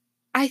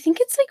I think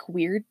it's like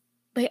weird,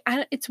 like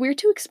it's weird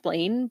to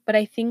explain, but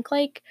I think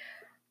like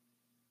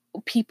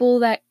people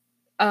that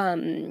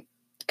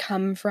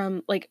come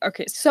from like,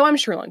 okay, so I'm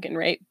Sri Lankan,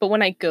 right? But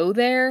when I go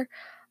there,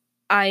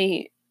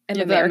 I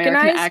am Americanized.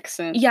 American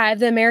accent. Yeah, I have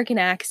the American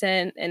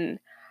accent, and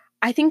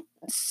I think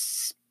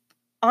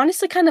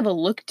honestly kind of a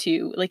look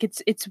to. Like,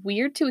 it's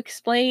weird to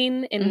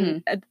explain,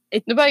 and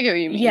Nobody get what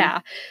you mean.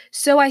 Yeah.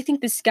 So I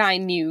think this guy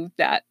knew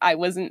that I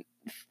wasn't,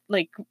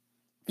 like,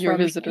 you're a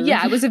visitor.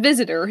 Yeah, I was a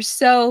visitor.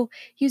 So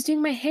he was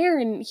doing my hair,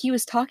 and he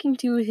was talking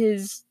to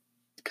his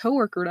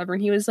coworker or whatever,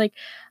 and he was like,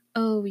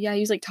 oh yeah,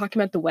 he was like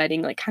talking about the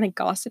wedding, like kind of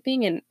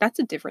gossiping, and that's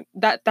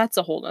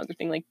a whole other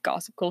thing, like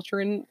gossip culture,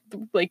 and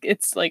like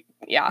it's like,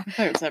 yeah. I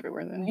thought it was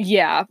everywhere then.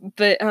 Yeah,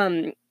 but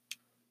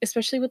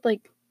especially with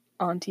like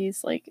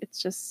aunties, like it's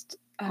just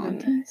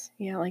aunties?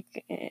 Yeah,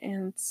 like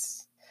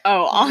aunts.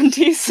 Oh,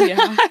 aunties.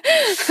 Yeah.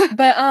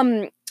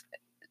 But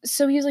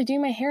so he was like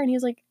doing my hair, and he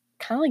was like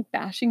kind of like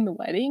bashing the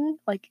wedding,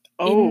 like,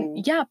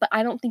 yeah, but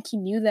I don't think he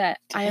knew that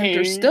I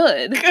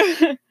understood.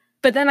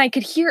 But then I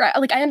could hear,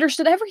 like, I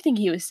understood everything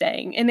he was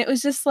saying, and it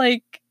was just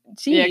like,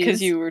 geez. Yeah,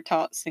 because you were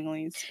taught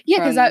singlies.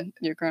 Yeah, because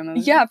your grandmother.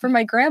 Yeah, from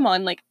my grandma,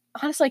 and like,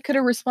 honestly, I could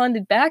have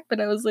responded back,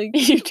 but I was like,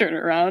 you turn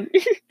around.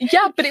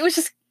 Yeah, but it was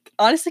just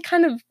honestly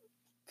kind of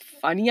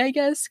funny, I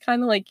guess,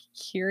 kind of like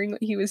hearing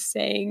what he was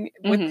saying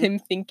with him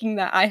thinking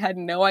that I had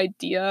no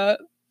idea,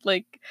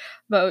 like,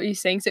 about what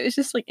he's saying. So it's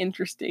just like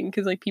interesting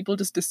because like people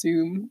just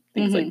assume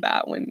things like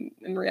that when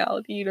in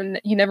reality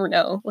you never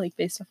know, like,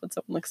 based off what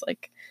someone looks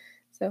like.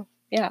 So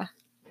yeah,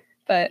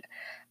 but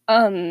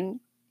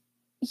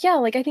yeah,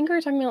 like I think we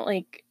were talking about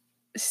like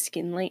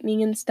skin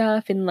lightening and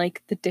stuff, and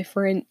like the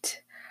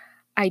different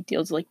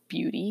ideals of, like,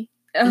 beauty.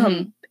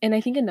 And I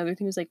think another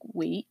thing was like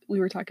weight. We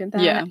were talking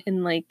about that,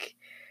 and like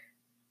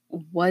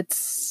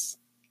what's,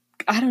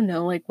 I don't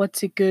know, like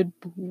what's a good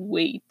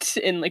weight,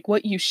 and like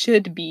what you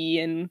should be,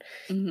 and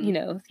you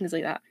know, things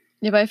like that.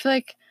 Yeah, but I feel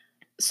like,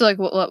 so like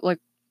what, like,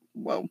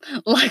 whoa,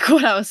 like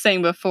what I was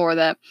saying before,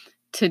 that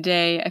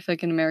today I feel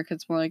like in America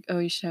it's more like, oh,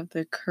 you should have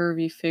the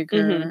curvy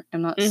figure.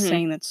 I'm not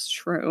saying that's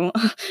true.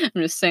 I'm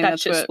just saying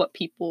that's just what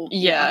people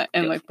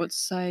and like what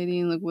society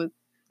and like what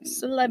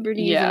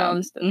celebrities and all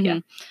this stuff.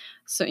 Yeah.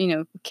 So, you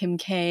know, Kim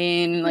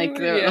K and like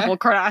the whole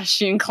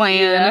Kardashian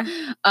clan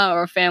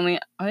or family.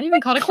 Are they even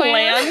called a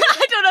clan?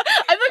 I don't know.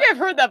 I think I've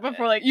heard that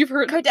before. Like, you've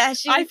heard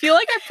Kardashian. I feel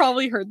like I've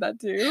probably heard that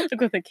too. Like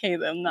with a K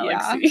though, not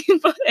like C.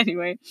 But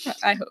anyway.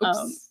 I hope.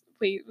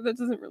 Wait, that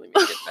doesn't really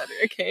make it better.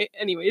 Okay.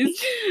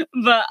 Anyways.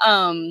 But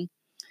oh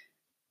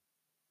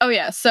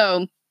yeah,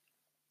 so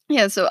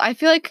I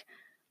feel like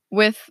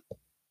with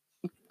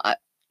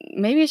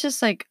maybe it's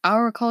just like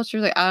our culture,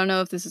 like I don't know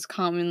if this is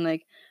common,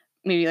 like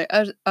maybe like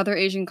other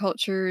Asian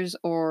cultures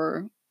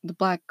or the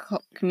Black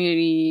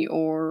community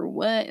or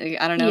what,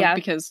 like, I don't know,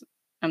 because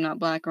I'm not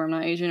Black or I'm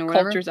not Asian or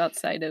whatever. Cultures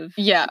outside of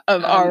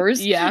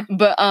ours. Yeah.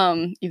 But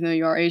even though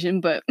you are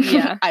Asian, but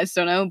I just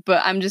don't know.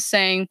 But I'm just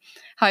saying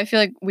how I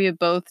feel like we have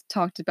both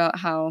talked about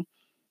how,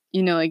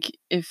 you know, like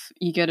if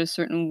you get a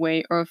certain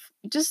weight, or if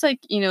just like,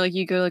 you know, like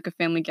you go to like a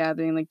family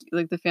gathering,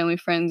 like the family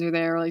friends are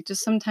there, or like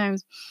just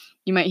sometimes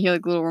you might hear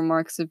like little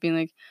remarks of being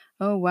like,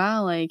 oh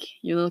wow, like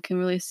you're looking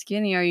really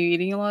skinny. Are you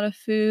eating a lot of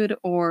food?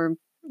 Or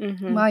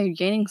wow, you're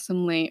gaining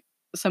some weight.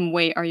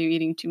 Are you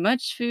eating too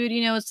much food?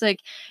 You know, it's like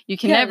you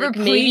can never like,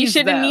 please maybe you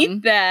shouldn't them.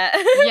 eat that.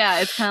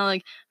 Yeah, it's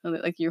kind of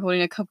like you're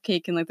holding a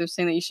cupcake and like they're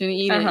saying that you shouldn't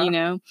eat it, you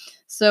know?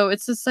 So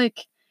it's just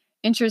like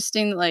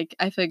interesting. Like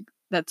I feel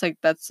like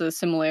that's a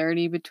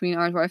similarity between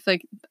ours, where I feel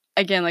like,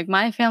 again, like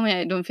my family,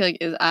 I don't feel like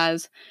is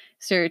as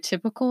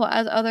stereotypical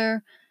as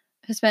other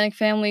Hispanic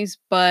families,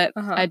 but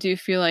I do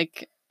feel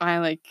like I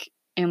like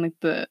am like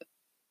the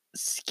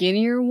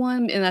skinnier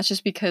one, and that's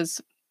just because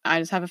I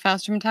just have a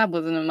faster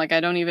metabolism, and like I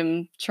don't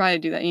even try to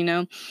do that, you know?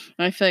 And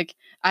I feel like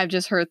I've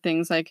just heard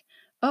things like,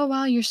 oh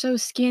wow, you're so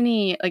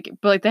skinny, like,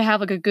 but like they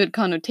have like a good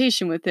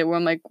connotation with it, where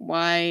I'm like,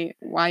 why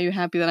are you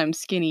happy that I'm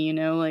skinny, you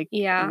know? Like,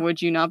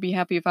 would you not be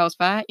happy if I was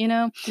fat, you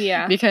know?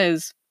 Yeah.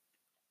 Because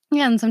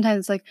and sometimes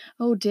it's like,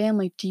 oh damn,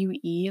 like, do you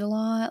eat a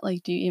lot?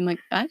 Like, do you eat? I'm like,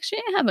 actually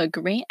I have a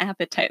great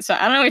appetite. So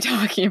I don't know what you're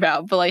talking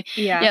about, but like,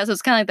 so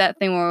it's kind of like that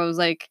thing where I was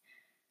like,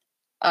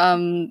 I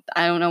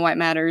don't know why it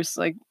matters,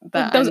 like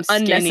that those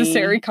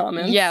unnecessary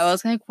comments. Yeah, I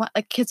was like, what?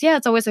 Like, cause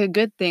it's always like a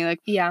good thing. Like,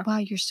 wow,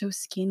 you're so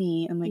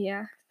skinny. I'm like,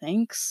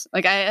 thanks.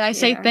 Like, I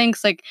say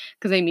thanks, like,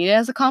 cause they mean it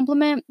as a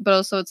compliment, but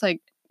also it's like,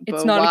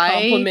 it's not a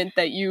compliment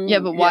that you. Yeah,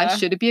 but why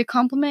should it be a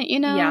compliment? You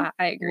know? Yeah,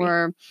 I agree.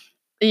 Or,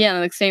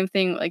 like same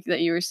thing like that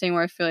you were saying,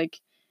 where I feel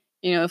like,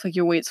 you know, if like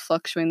your weight's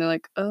fluctuating, they're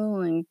like,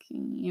 oh, like,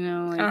 you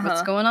know, like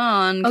what's going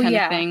on, kind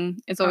of thing.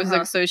 It's always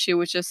like associated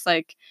with just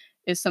like,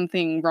 is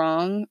something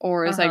wrong,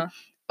 or is like,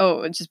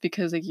 oh, just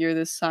because like you're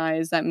this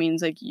size, that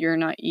means like you're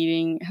not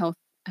eating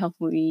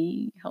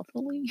healthy.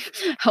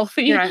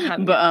 You're not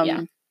having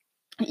but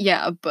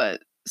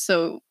but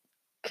so,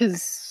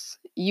 because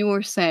you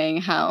were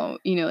saying how,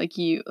 you know, like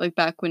you, like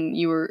back when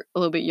you were a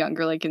little bit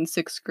younger, like in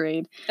 6th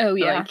grade,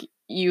 like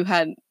you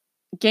had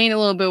gained a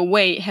little bit of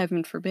weight,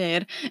 heaven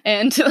forbid,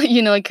 and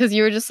you know, like because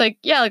you were just like,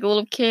 like a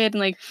little kid, and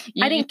like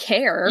I didn't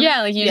care.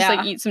 Like you just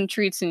like eat some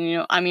treats, and you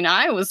know, I mean,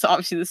 I was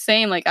obviously the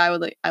same. Like I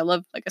would, like, I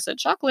love, like I said,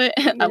 chocolate.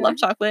 I love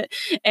chocolate,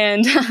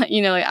 and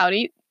you know, like I would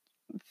eat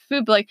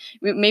food, but like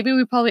maybe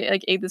we probably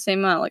like ate the same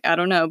amount. Like I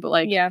don't know, but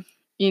like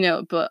you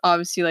know, but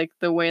obviously, like,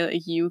 the way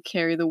that you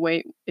carry the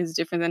weight is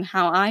different than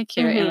how I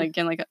carry it. And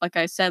again, like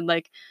I said,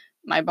 like,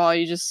 my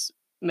body just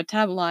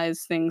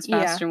metabolized things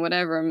faster and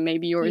whatever, and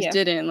maybe yours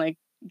didn't. Like,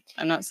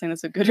 I'm not saying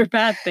that's a good or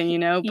bad thing, you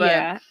know,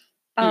 but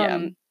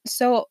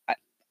so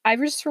I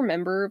just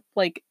remember,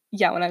 like,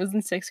 when I was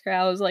in 6th grade,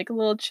 I was, like, a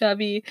little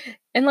chubby,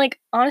 and, like,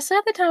 honestly,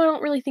 at the time, I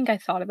don't really think I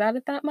thought about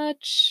it that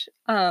much.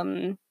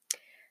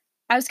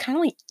 I was kinda,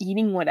 like,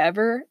 eating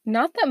whatever.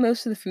 Not that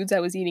most of the foods I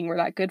was eating were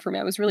that good for me.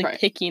 I was really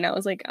picky, and I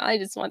was like, "I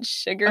just want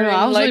sugar and,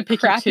 I was like, really picky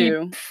crappy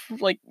too.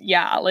 like,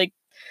 like,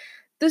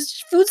 those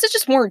foods that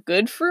just weren't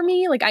good for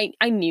me." Like,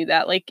 I knew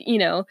that, like, you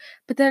know?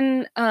 But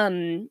then, I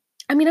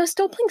mean, I was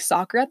still playing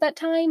soccer at that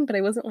time, but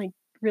I wasn't, like,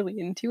 really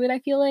into it, I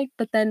feel like.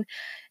 But then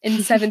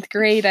in 7th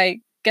grade, I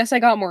guess I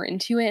got more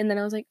into it, and then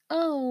I was like,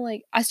 "Oh,"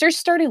 like, I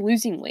started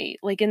losing weight,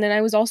 like, and then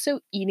I was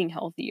also eating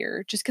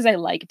healthier just because I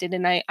liked it,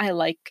 and I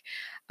like,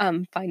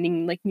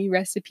 finding, like, new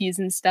recipes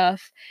and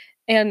stuff.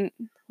 And,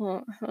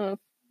 well,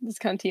 this is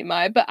kinda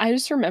TMI, but I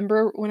just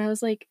remember when I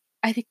was, like,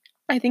 I think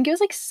it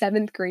was, like,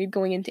 7th grade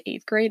going into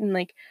 8th grade, and,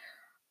 like,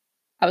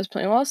 I was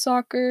playing a lot of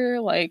soccer,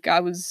 like, I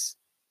was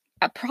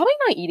probably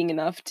not eating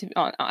enough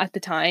at the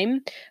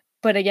time,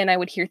 but again, I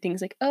would hear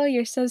things like, "Oh,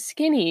 you're so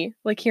skinny,"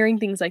 like, hearing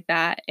things like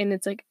that, and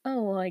it's like,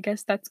 "Oh, well, I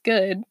guess that's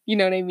good," you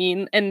know what I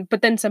mean?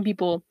 But then some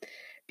people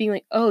being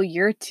like, "Oh,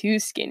 you're too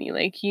skinny,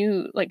 like,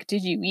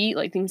 did you eat?"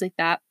 Like, things like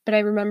that, but I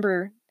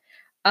remember,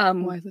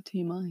 Why is it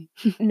TMI?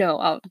 no,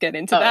 I'll get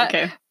into that.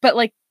 Okay. But,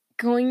 like,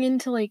 going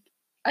into, like,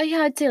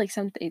 I'd say, like,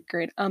 7th, 8th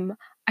grade, I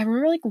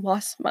remember,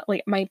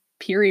 like, my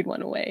period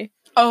went away.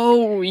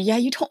 Oh, yeah,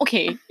 you told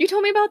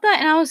me about that,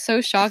 and I was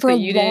so shocked that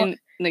you didn't,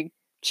 like,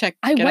 check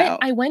it out.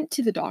 I went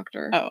to the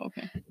doctor. Oh,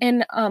 okay.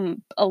 And,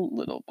 a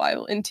little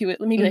while into it,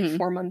 maybe, like,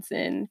 4 months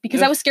in,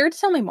 because I was scared to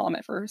tell my mom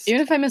at first.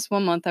 Even if I missed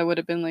 1 month, I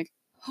would've been like,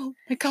 "Oh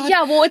my god."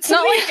 Yeah, well, it's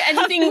not like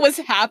anything was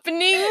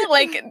happening,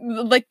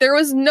 like, there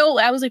was no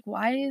I was like,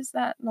 "Why is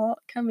that not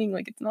coming?"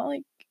 Like, it's not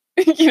like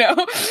you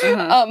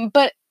know?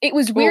 But it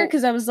was weird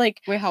because I was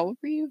like wait, how old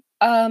were you?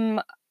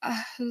 How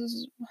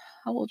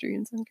old are you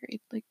in 7th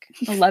grade? Like,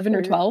 11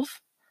 or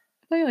 12?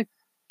 I thought you were, like,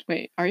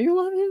 wait, are you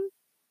 11?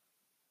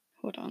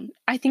 Hold on.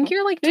 I think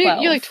you're, like,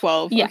 12. You're, like,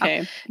 12, yeah.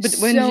 Okay. But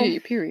when did you get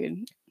your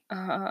period?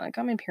 I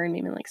got my period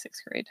maybe in, like,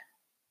 6th grade.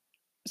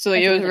 So,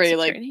 like, it was really,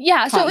 like,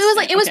 yeah, constant. So it was,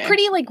 like, it was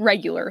pretty, like,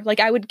 regular. Like,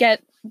 I would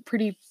get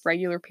pretty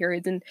regular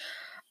periods, and,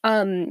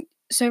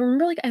 so I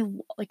remember,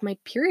 like, my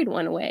period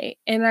went away,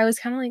 and I was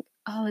kinda like,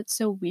 "Oh, it's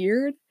so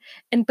weird,"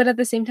 but at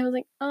the same time, I was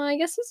like, "Oh, I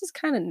guess this is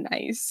kinda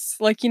nice."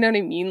 Like, you know what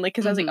I mean? Like,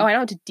 'cause I was like, "Oh, I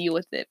don't have to deal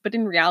with it," but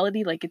in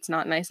reality, like, it's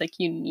not nice, like,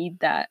 you need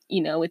that,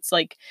 you know? It's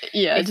like,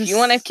 if you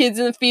wanna have kids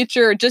in the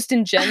future, or just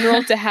in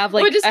general to have,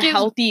 like, a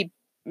healthy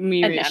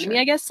anatomy,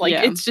 I guess, like,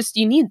 it's just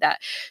you need that.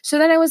 So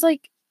then I was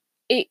like,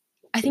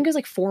 I think it was,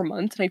 like, 4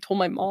 months, and I told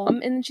my mom,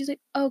 and then she's like,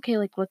 "Oh, okay,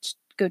 like, let's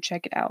go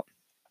check it out."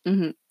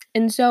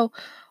 And so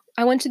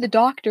I went to the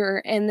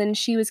doctor, and then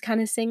she was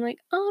kinda saying, like,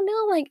 "Oh,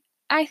 no, like,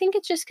 I think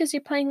it's just 'cause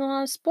you're playing a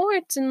lot of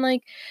sports and,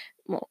 like"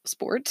 well,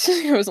 sports,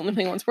 I was only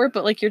playing one sport,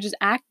 but, like, you're just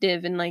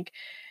active and, like,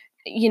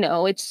 you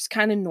know, it's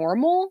kinda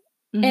normal.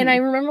 And I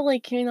remember,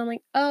 like, hearing that, I'm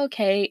like, "Oh,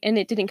 okay," and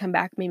it didn't come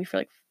back maybe for,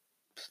 like,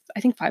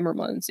 I think 5 more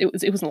months. It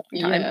was a long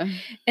time. Yeah.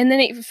 And then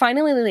it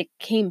finally, like,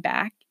 came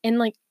back, and,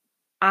 like,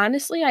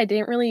 honestly, I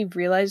didn't really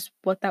realize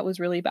what that was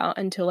really about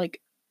until,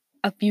 like,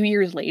 a few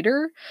years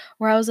later,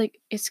 where I was like,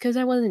 "It's 'cause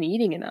I wasn't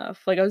eating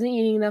enough." Like, I wasn't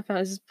eating enough, and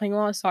I was just playing a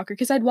lot of soccer,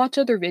 'cause I'd watch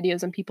other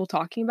videos and people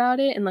talking about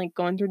it and, like,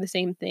 going through the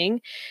same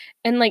thing,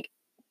 and, like,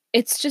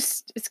 it's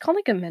called,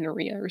 like,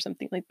 amenorrhea or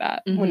something like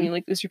that when you,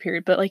 like, lose your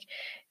period, but, like,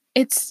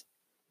 it's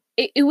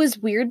it was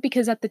weird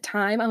because at the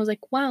time, I was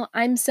like, "Wow,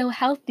 I'm so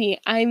healthy,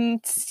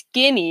 I'm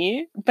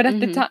skinny," but at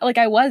the time, like,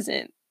 I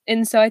wasn't.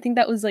 And so I think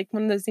that was, like,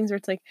 one of those things where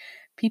it's like,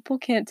 people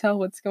can't tell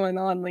what's going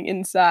on, like,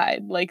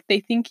 inside. Like, they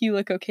think you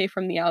look okay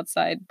from the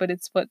outside, but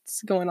it's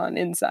what's going on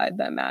inside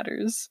that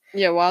matters.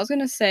 Yeah, well, I was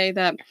gonna say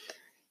that,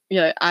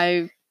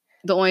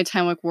 the only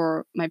time, like,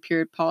 where my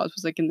period paused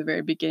was, like, in the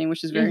very beginning,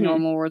 which is very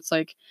normal, where it's,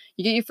 like,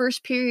 you get your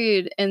first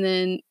period, and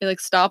then it, like,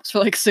 stops for,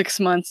 like, 6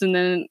 months, and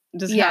then it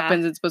just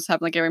happens. It's supposed to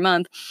happen, like, every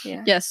month.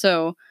 Yeah,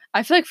 so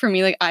I feel like for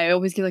me, like, I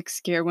always get, like,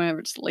 scared whenever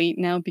it's late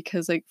now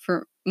because, like,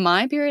 for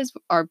my periods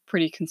are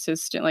pretty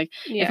consistent. Like,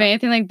 if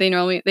anything, like,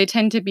 they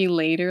tend to be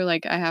later.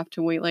 Like, I have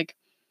to wait, like,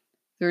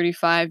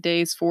 35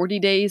 days, 40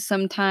 days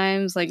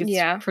sometimes. Like,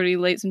 it's pretty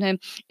late sometimes.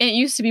 And it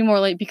used to be more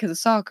late because of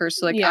soccer.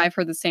 So, like, I've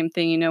heard the same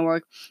thing, you know, where,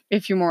 like,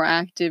 if you're more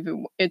active,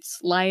 it's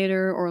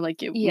lighter, or,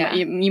 like,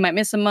 you might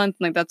miss a month,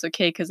 and, like, that's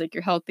okay because, like,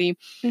 you're healthy.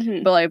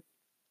 But, like,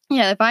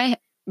 if I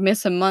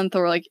miss a month,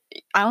 or like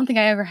I don't think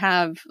I ever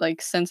have,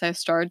 like, since I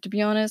started, to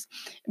be honest.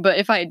 But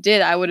if I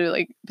did, I would have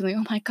like been like,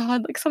 oh my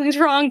god, like something's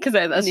wrong, because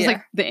that's just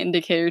like the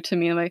indicator to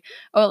me, like,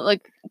 oh,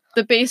 like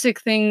the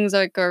basic things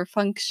like are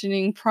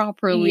functioning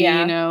properly,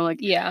 you know, like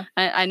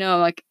I know,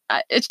 like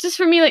it's just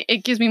for me, like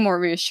it gives me more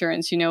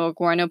reassurance, you know, like,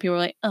 where I know people are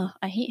like, oh,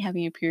 I hate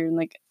having a period, and,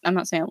 like, I'm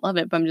not saying I love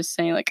it, but I'm just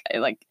saying, like,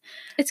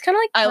 it's kind of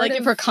like I like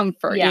it for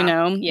comfort, you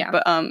know,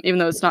 but even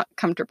though it's not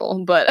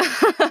comfortable, but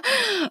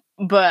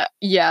but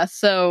yeah,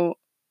 so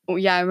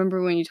yeah, I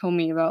remember when you told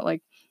me about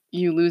like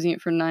you losing it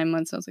for 9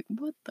 months. I was like,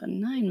 what the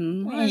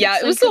 9 months? Yeah,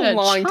 it was a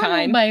long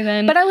time by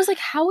then. But I was like,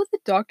 how would the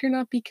doctor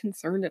not be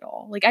concerned at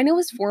all? Like, I know it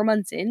was 4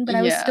 months in, but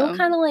I was still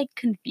kind of like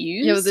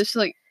confused. Yeah, this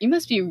like, you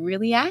must be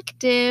really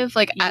active.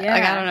 Like, I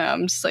don't know.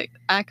 I'm just like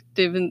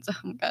active, and oh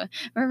my god,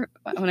 I remember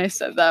when I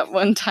said that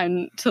one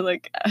time to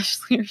like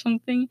Ashley or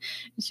something,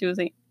 and she was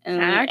like,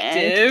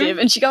 active,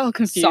 and she got all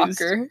confused.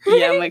 Soccer.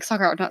 Yeah, I'm like,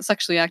 soccer, not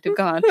sexually active,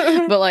 God.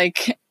 But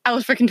like, I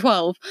was freaking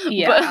 12.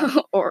 Yeah.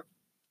 But, or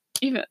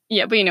even,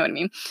 yeah, but you know what I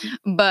mean.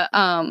 But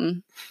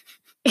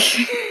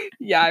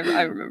yeah,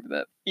 I remember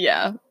that.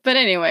 Yeah, but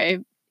anyway.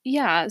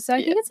 Yeah, so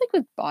I think it's like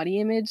with body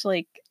image,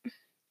 like,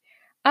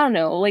 I don't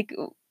know, like,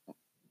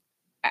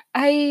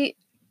 I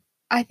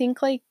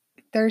think like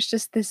there's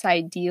just this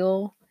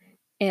ideal,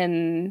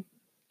 and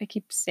I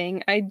keep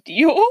saying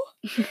ideal,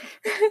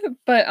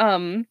 but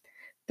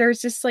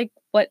there's just like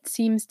what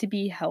seems to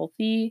be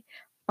healthy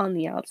on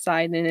the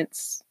outside, and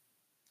it's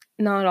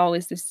not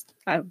always this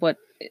what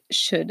it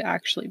should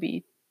actually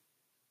be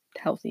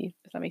healthy,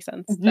 if that makes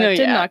sense. That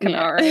did not come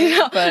out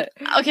right. But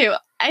okay,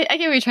 well, I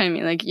get what you're trying to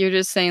mean. Like, you're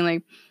just saying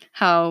like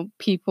how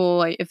people,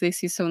 like, if they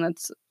see someone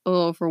that's a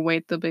little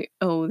overweight, they'll be,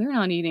 oh, they're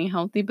not eating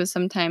healthy. But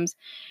sometimes,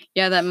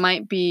 yeah, that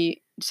might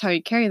be just how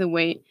you carry the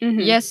weight.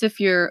 Yes, if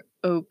you're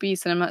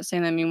obese, and I'm not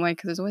saying that I mean white,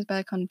 because there's always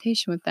bad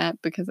connotation with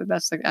that, because like,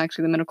 that's like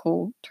actually the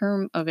medical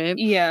term of it.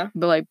 Yeah.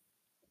 But like,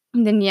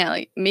 then yeah,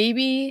 like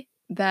maybe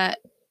that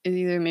is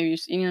either maybe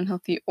just eating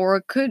unhealthy, or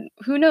it could,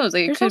 who knows,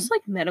 like, there's also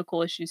like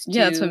medical issues too.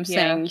 Yeah, that's what I'm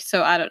saying.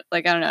 So I don't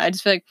know, I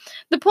just feel like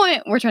the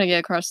point we're trying to get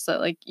across is that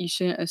like you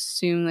shouldn't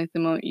assume like the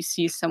moment you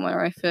see someone,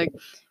 or I feel like,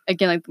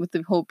 again, like with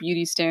the whole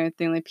beauty standard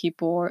thing, like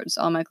people are just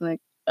automatically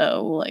like,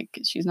 oh, like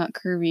she's not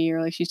curvy,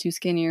 or like she's too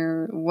skinny,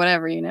 or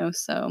whatever, you know.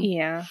 So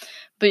yeah,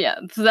 but yeah,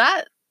 so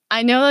that,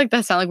 I know like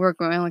that sounded like we're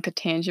going on like a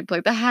tangent, but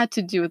like that had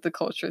to do with the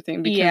culture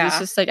thing, because it's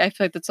just like, I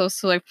feel like that's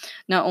also like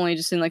not only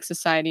just in like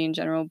society in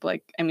general, but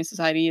like, I mean,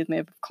 society is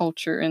made up of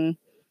culture, and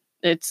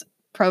it's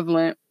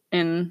prevalent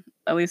in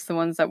at least the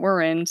ones that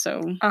we're in.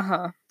 So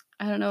I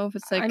don't know if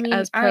it's like, I mean,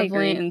 as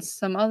prevalent in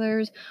some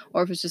others,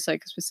 or if it's just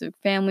like specific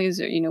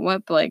families, or you know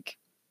what, but like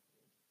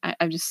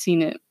I've just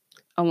seen it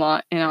a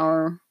lot in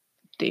our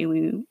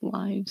daily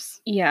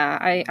lives. Yeah,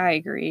 I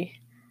agree.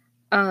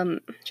 I'm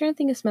trying to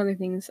think of some other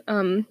things.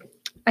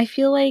 I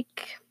feel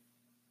like,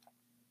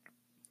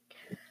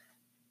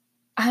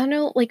 I don't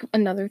know, like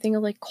another thing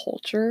of like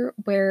culture,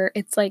 where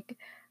it's like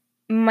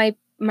my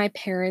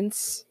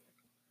parents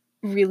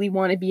really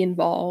want to be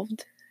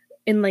involved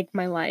in like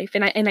my life,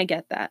 and I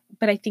get that,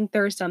 but I think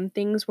there are some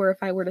things where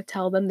if I were to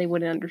tell them, they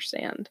wouldn't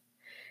understand.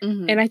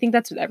 And I think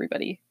that's with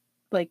everybody.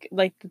 Like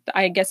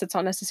I guess it's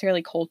not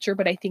necessarily culture,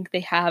 but I think they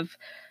have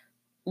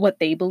what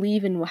they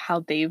believe and how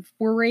they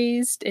were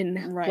raised,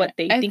 and what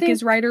they think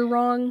is right or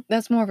wrong.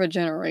 That's more of a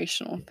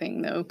generational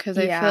thing, though, because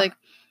I feel like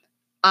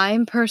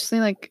I'm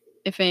personally, like,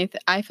 if anything,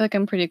 I feel like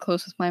I'm pretty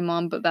close with my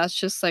mom, but that's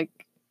just like,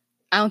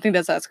 I don't think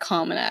that's as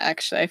common,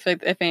 actually. I feel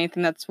like, if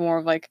anything, that's more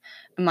of like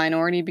a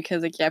minority,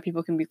 because like, yeah,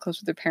 people can be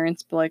close with their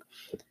parents, but like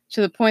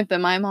to the point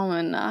that my mom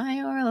and I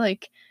are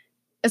like,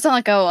 it's not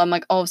like, oh, I'm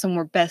like, all of a sudden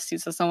we're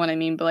besties, that's not what I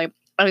mean, but like,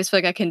 I just feel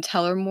like I can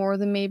tell her more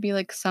than maybe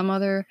like some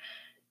other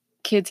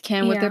kids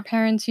can with their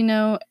parents, you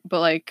know. But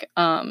like,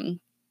 yeah,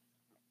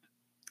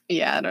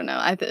 I don't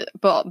know.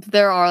 But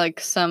there are like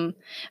some,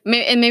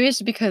 and maybe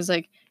it's because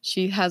like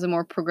she has a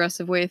more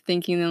progressive way of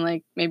thinking than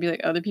like maybe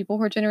like other people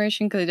her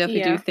generation, because I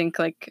definitely do think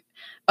like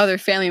other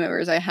family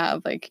members I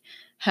have like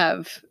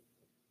have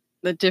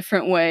a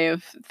different way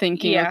of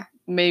thinking. Yeah. Like,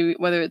 maybe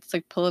whether it's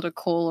like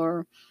political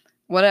or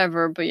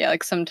whatever, but yeah,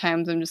 like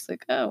sometimes I'm just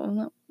like, oh,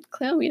 well,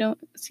 clearly we don't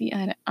see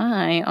eye to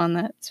eye on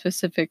that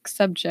specific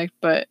subject.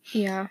 But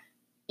yeah,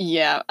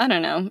 I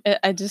don't know.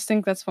 I just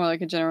think that's more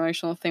like a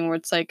generational thing, where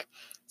it's like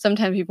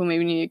sometimes people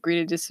maybe need to agree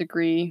to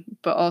disagree,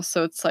 but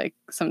also it's like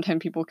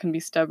sometimes people can be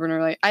stubborn,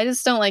 or like, I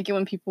just don't like it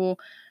when people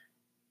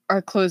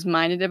are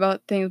closed-minded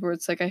about things, where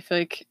it's like, I feel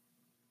like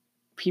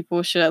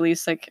people should at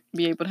least like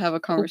be able to have a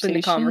conversation.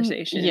 Open the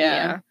conversation.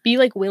 Yeah. Be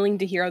like willing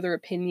to hear other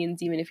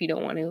opinions, even if you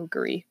don't want to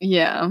agree.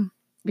 Yeah.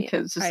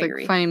 Because just like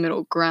finding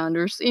middle ground,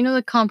 or, you know,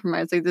 like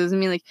compromise. Like, doesn't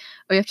mean like,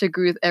 oh, you have to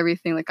agree with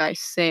everything like I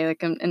say.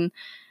 Like, and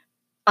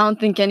I don't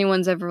think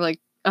anyone's ever like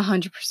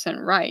 100%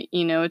 right.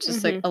 You know, it's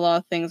just like a lot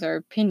of things are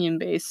opinion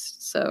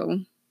based. So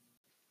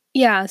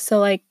yeah. So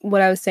like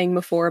what I was saying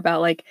before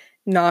about like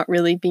not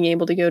really being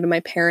able to go to my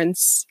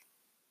parents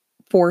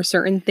for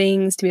certain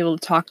things, to be able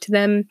to talk to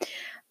them.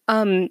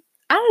 I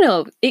don't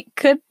know. It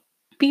could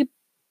be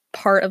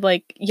part of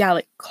like, yeah,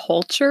 like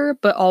culture,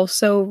 but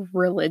also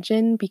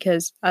religion,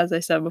 because as I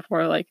said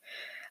before, like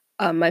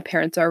my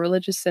parents are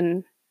religious,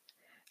 and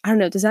I don't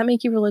know, does that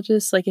make you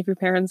religious? Like if your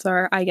parents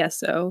are? I guess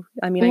so.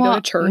 I mean, I go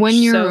to church. When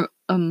you're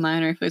a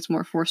minor, I feel it's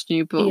more forced on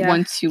you, but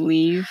once you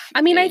leave,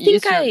 I mean, I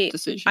think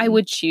I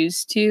would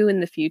choose to in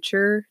the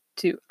future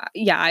to,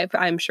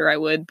 I'm sure I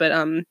would, but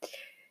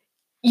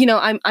you know,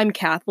 I'm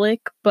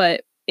Catholic,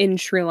 but in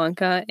Sri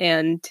Lanka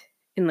and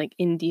in like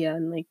India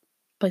and like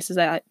places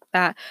like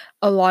that,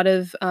 a lot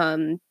of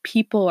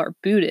people are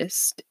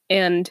Buddhist,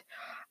 and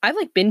I've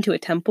like been to a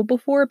temple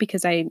before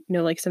because I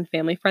know like some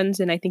family friends,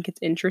 and I think it's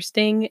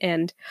interesting.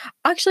 And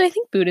actually, I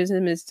think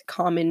Buddhism is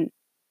common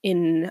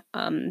in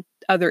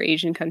other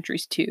Asian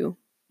countries too.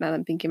 Now that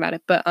I'm thinking about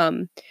it, but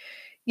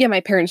yeah,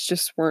 my parents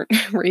just weren't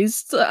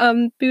raised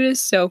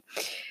Buddhist, so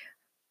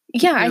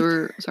yeah,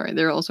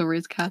 they were also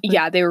raised Catholic.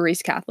 Yeah, they were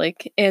raised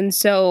Catholic, and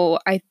so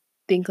I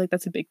think like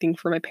that's a big thing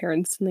for my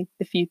parents in like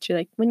the future.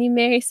 Like when you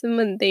marry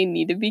someone, they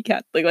need to be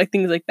Catholic, like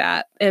things like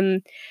that.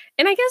 And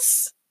I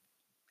guess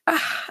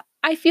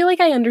I feel like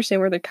I understand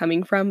where they're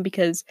coming from,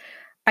 because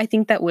I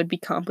think that would be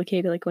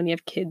complicated, like when you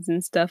have kids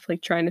and stuff,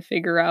 like trying to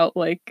figure out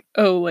like,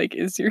 oh, like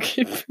is your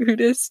kid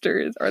Buddhist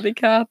or are they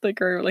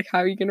Catholic, or like how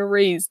are you gonna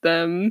raise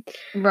them?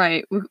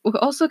 Right.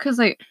 Also, because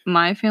like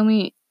my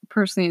family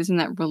personally isn't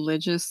that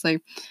religious.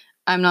 Like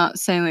I'm not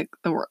saying like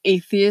that we're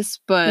atheists,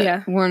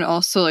 but we're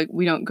also like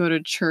we don't go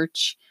to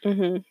church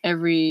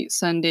every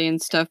Sunday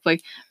and stuff.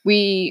 Like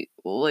we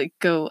like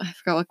go. I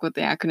forgot like what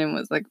the acronym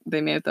was. Like they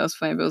made it, that was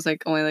funny, but it was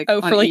like only like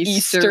for like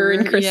Easter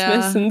and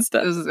Christmas and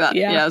stuff. It was that,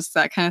 it was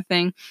that kind of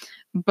thing.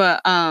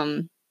 But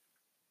well,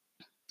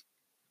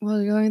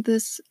 you're going with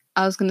this.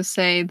 I was gonna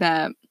say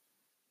that.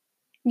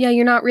 Yeah,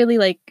 you're not really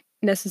like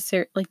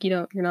necessary. Like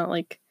you're not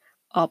like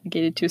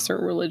obligated to a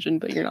certain religion,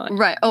 but you're not.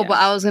 Right. Oh, but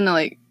I was gonna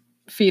like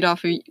feed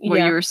off of what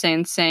you were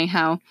saying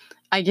how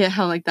I get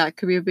how like that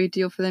could be a big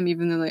deal for them,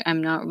 even though like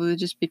I'm not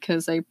religious,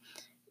 because like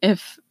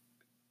if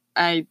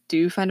I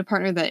do find a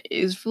partner that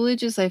is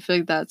religious, I feel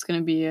like that's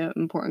gonna be an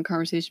important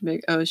conversation.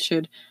 Like, oh,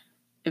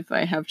 if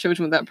I have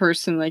children with that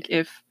person, like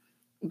if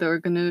they're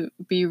gonna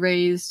be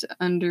raised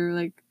under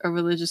like a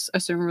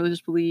certain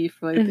religious belief,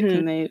 or like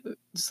can they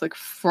just like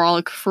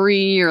frolic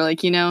free, or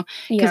like, you know,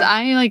 because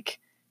I like,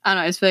 I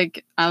don't know, I just feel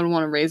like I would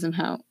want to raise them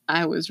how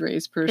I was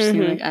raised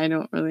personally. Like I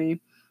don't really,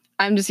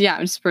 I'm just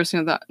a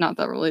person not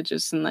that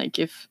religious, and like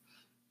if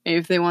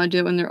they want to do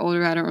it when they're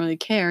older, I don't really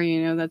care,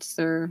 you know, that's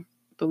their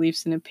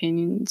beliefs and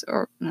opinions,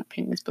 or not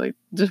opinions, but like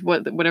just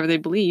whatever they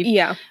believe.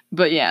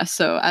 But yeah,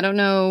 so I don't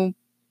know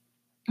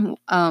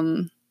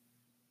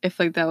if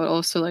like that would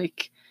also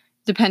like,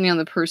 depending on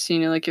the person,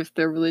 you know, like if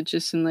they're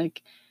religious and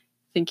like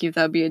thinking if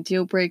that would be a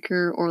deal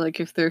breaker, or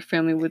like if their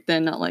family would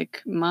then not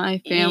like my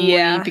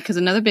family. Because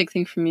another big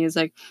thing for me is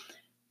like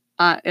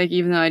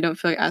even though I don't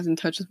feel like as in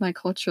touch with my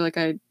culture, like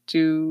I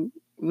do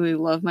really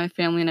love my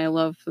family, and I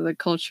love the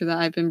culture that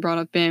I've been brought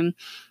up in,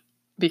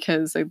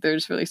 because like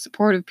there's really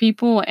supportive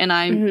people, and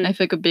I feel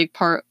like a big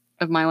part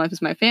of my life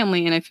is my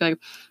family, and I feel like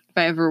if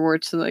I ever were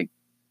to like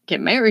get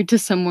married to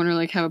someone or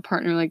like have a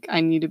partner, like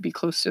I need to be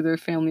close to their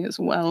family as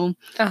well,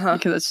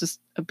 because that's just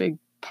a big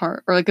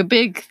part, or like a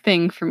big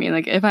thing for me.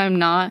 Like if I'm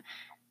not,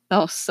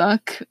 that'll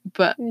suck,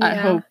 but I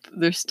hope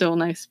they're still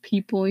nice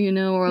people, you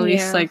know, or at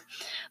least like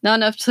not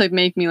enough to like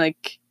make me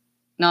like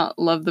not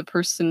love the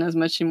person as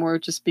much anymore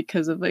just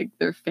because of like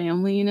their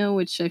family, you know,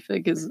 which I feel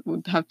like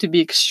would have to be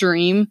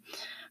extreme.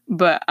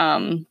 But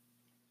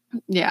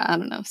yeah, I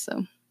don't know.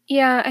 So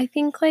yeah, I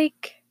think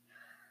like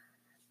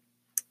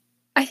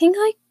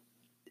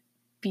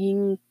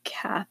being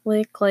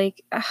Catholic,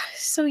 like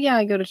so yeah,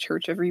 I go to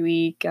church every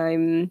week.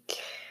 I'm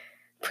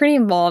pretty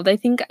involved. I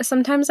think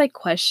sometimes I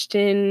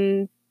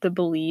question the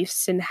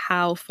beliefs and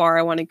how far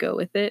I want to go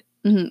with it.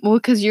 Well,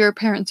 because your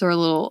parents are a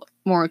little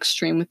more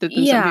extreme with it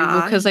than some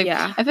people. Because like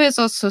I think it's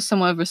also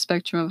somewhat of a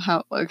spectrum of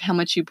how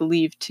much you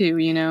believe too.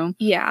 You know.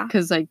 Yeah.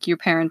 Because like your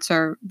parents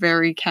are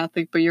very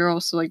Catholic, but you're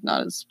also like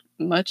not as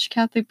much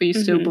Catholic, but you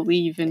still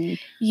believe in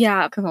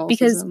Catholicism.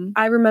 Because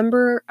I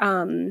remember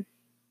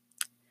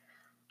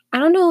I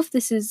don't know if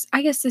this is,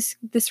 I guess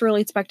this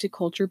relates back to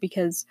culture,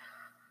 because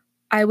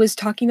I was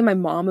talking to my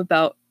mom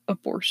about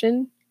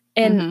abortion,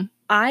 and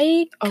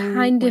I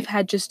kind of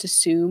had just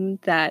assumed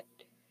that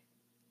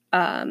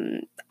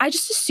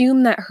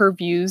her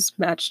views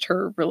matched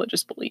her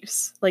religious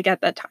beliefs, like at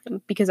that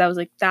time, because I was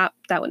like, that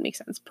would make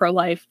sense.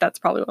 Pro-life, that's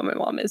probably what my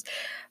mom is.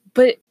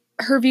 But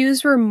her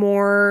views were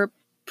more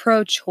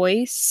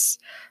pro-choice,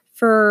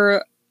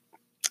 for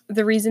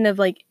the reason of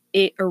like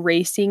it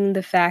erasing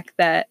the fact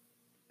that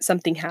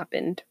something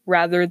happened,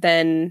 rather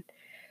than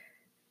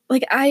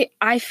like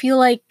I feel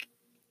like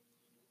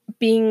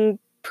being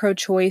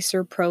pro-choice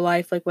or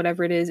pro-life, like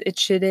whatever it is, it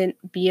shouldn't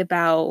be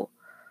about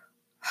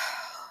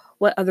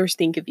what others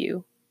think of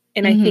you.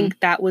 And I think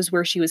that was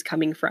where she was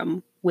coming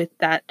from with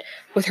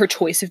her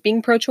choice of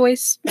being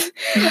pro-choice.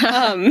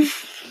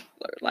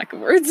 Lack of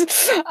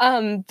words.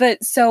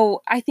 But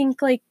so I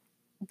think like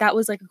that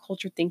was like a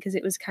culture thing, because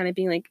it was kind of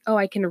being like, oh,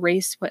 I can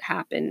erase what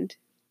happened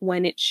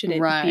when it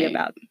shouldn't be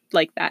about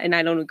like that. And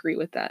I don't agree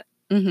with that.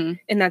 And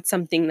that's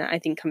something that I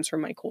think comes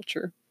from my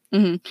culture.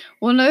 Well,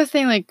 another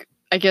thing, like,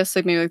 I guess,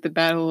 like, maybe, like, the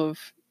battle of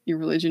your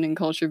religion and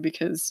culture,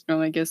 because,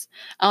 I guess,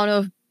 I don't know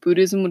if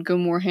Buddhism would go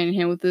more hand in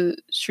hand with the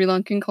Sri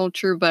Lankan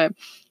culture, but,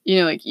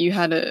 like, you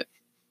had to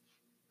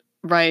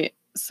write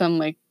some,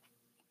 like,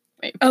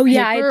 oh,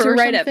 yeah, I had to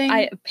write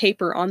a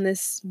paper on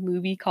this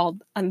movie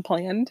called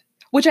Unplanned,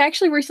 which I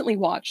actually recently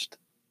watched,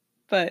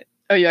 but...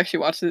 Oh, you actually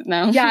watched it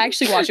now? Yeah, I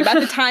actually watched it. But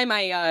at the time,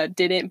 I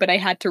didn't, but I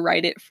had to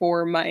write it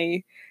for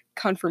my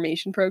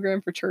confirmation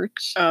program for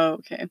church. Oh,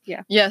 okay.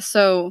 Yeah. Yeah,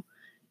 so,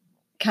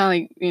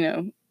 kind of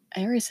like,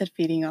 I already said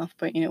feeding off,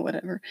 but,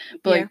 whatever.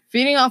 But, like,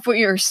 feeding off what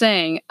you were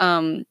saying,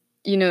 like,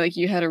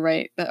 you had to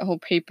write that whole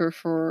paper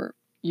for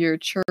your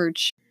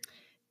church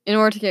in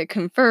order to get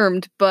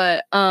confirmed,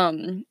 but,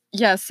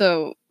 yeah,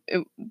 so...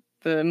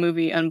 the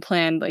movie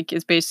Unplanned, like,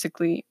 is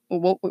basically...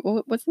 what's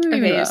the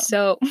movie about?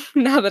 So,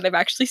 now that I've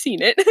actually seen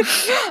it,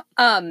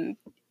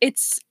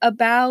 it's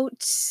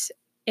about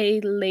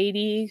a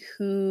lady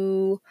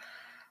who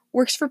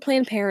works for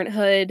Planned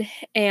Parenthood,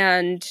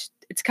 and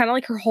it's kind of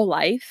like her whole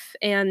life,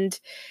 and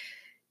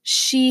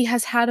she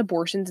has had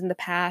abortions in the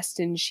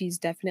past, and she's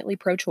definitely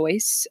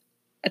pro-choice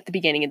at the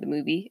beginning of the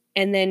movie.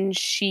 And then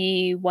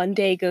she one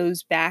day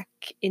goes back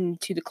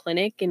into the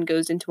clinic and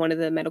goes into one of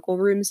the medical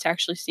rooms to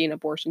actually see an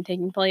abortion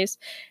taking place.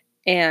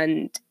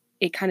 And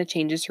it kind of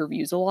changes her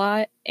views a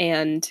lot.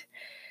 And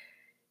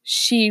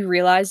she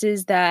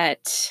realizes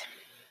that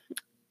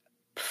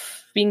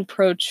being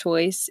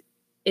pro-choice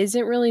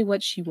isn't really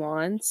what she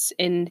wants.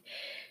 And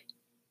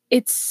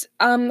it's,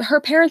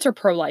 her parents are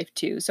pro-life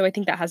too. So I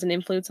think that has an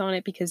influence on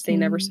it because they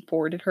never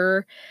supported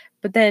her.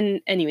 But then,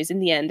 anyways, in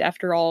the end,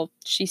 after all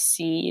she's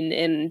seen,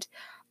 and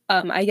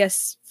I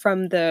guess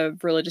from the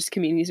religious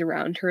communities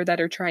around her that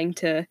are trying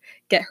to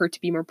get her to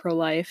be more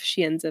pro-life,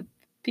 she ends up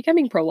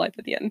becoming pro-life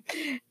at the end.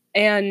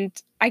 And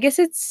I guess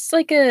it's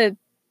like I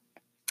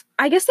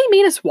guess they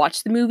made us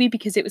watch the movie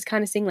because it was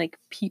kind of saying, like,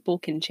 people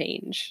can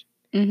change,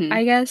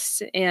 I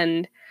guess.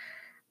 And,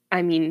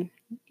 I mean,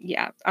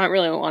 yeah, I don't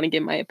really want to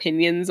give my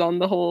opinions on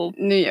the whole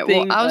thing.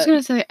 Well, I was going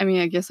to say,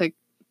 I guess, like,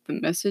 the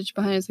message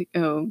behind it is,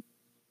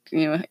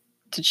 like,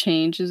 to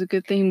change is a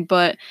good thing,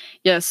 but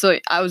yeah, so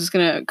I was just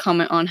gonna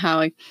comment on how,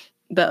 like,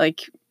 that,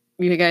 like,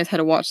 you guys had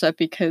to watch that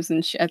because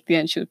then at the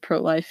end she was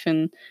pro-life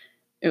and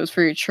it was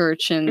for your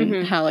church,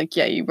 and how, like,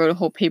 yeah, you wrote a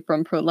whole paper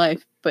on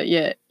pro-life, but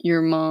yet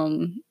your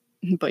mom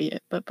sorry.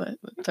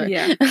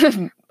 Yeah.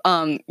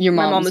 Your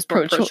mom was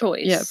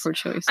pro-choice. Yeah,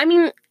 pro-choice. I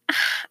mean,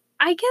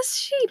 I guess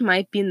she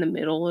might be in the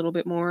middle a little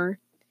bit more.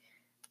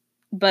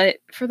 But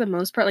for the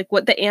most part, like,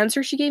 what the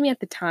answer she gave me at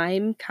the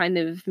time kind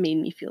of made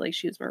me feel like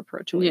she was more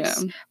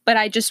pro-choice. Yeah. But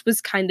I just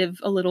was kind of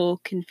a little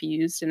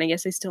confused, and I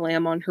guess I still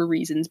am on her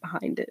reasons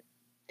behind it.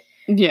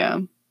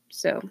 Yeah.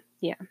 So,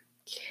 yeah.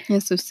 Yeah,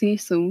 so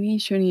we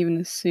shouldn't even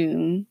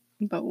assume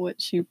about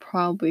what you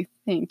probably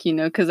think,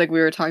 because, like, we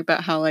were talking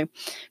about how, like,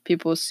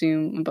 people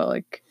assume about,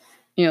 like,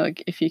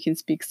 like, if you can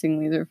speak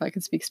Sinhalese or if I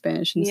can speak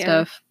Spanish and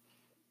stuff.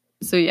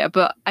 So, yeah,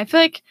 but I feel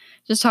like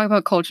just talking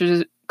about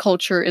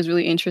culture is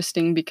really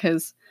interesting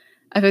because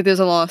I feel like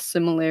there's a lot of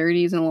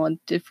similarities and a lot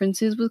of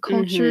differences with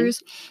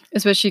cultures,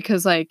 especially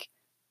because, like,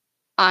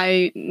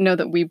 I know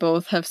that we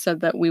both have said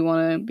that we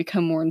want to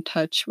become more in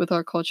touch with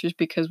our cultures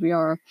because we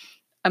are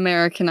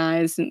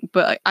Americanized,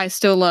 but, like, I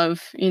still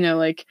love,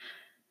 like,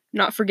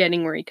 not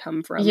forgetting where you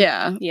come from.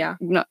 Yeah.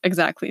 Not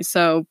exactly.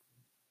 So,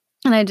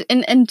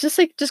 and just,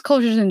 like, just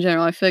cultures in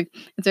general, I feel like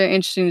it's very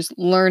interesting just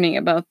learning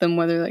about them,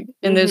 whether, like,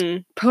 and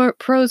there's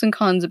pros and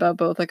cons about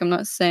both. Like, I'm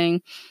not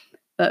saying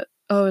that,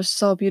 oh,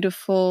 it's all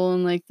beautiful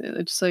and, like,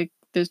 it's just, like,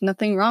 there's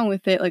nothing wrong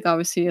with it. Like,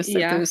 obviously, yes,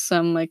 like, there's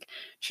some, like,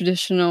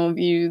 traditional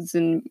views,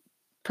 and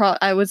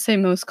I would say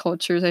most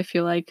cultures, I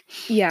feel like.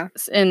 Yeah.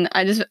 And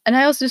I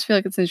also just feel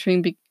like it's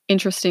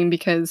interesting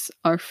because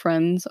our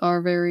friends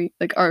are very,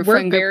 like,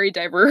 we're very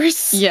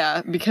diverse.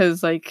 Yeah,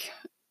 because, like,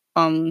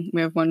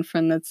 we have one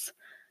friend that's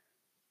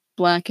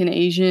Black and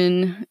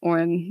Asian, or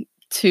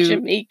two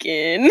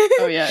Jamaican.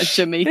 Oh yeah,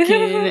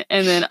 Jamaican,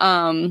 and then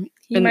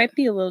he might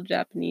be a little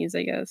Japanese,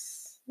 I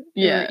guess.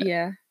 Yeah,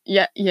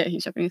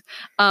 he's Japanese.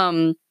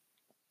 And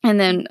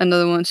then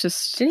another one's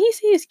just... Didn't he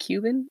say he's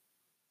Cuban?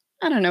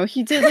 I don't know.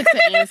 He did, like,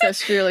 the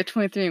ancestry or, like,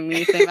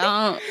 23andMe thing.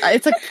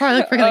 It's, like, probably,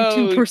 like,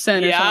 freaking, like, 2% or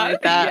something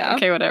like that. Yeah.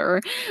 Okay,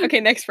 whatever. Okay,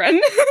 next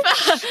friend.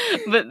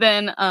 But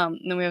then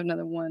we have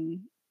another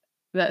one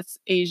that's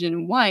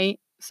Asian white.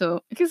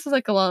 So I guess it's,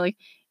 like, a lot of, like,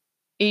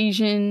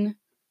 Asian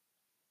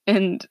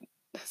and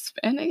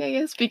Hispanic, I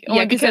guess.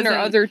 Yeah, because then our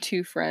other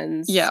two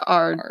friends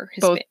are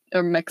both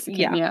are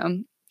Mexican. Yeah.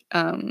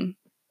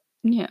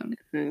 Yeah.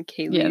 And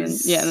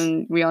Kaylee's... Yeah,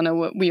 and we all know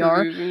what we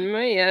are. But,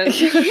 yeah,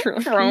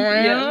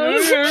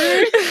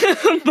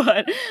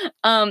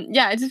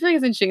 I just feel like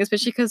it's interesting,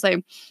 especially because,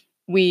 like,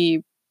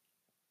 we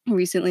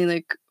recently,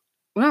 like...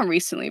 Well, not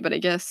recently, but I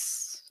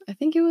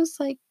think it was,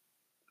 like,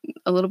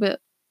 a little bit,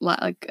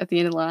 like, at the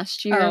end of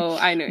last year. Oh,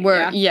 I know.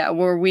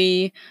 Where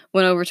we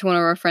went over to one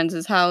of our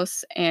friends'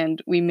 house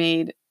and we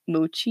made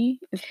mochi.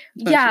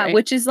 Yeah, right?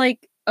 Which is,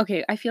 like,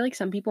 okay, I feel like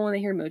some people when they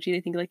hear mochi,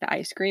 they think like the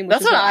ice cream.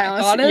 That's what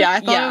I thought of. Yeah, I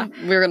thought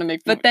we were gonna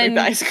make. But then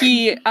the ice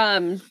cream.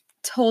 He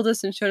told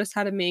us and showed us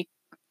how to make.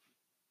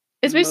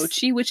 It's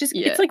mochi, which is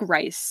it's like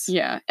rice.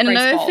 Yeah, and rice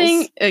another balls.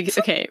 Thing,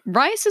 okay,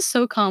 rice is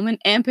so common,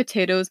 and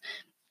potatoes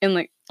in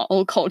like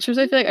all cultures.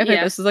 I feel like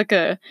this is like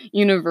a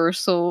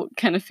universal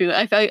kind of food.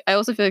 I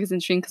also feel like it's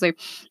interesting because like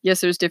yes,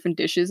 there's different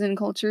dishes in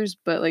cultures,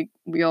 but like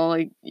we all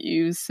like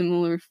use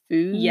similar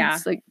foods. Yeah,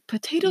 like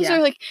potatoes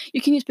are like you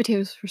can use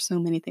potatoes for so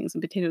many things,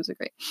 and potatoes are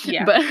great.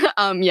 Yeah,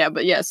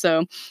 but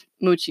so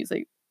mochi is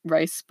like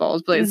rice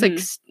balls, but it's like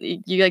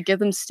you like get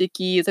them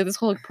sticky. It's like this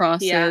whole like,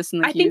 process.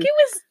 And like, I think it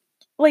was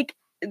like.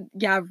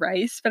 Yeah,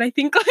 rice, but I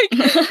think like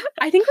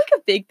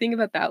a big thing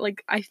about that,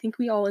 like I think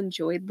we all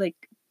enjoyed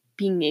like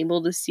being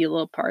able to see a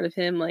little part of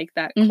him, like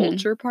that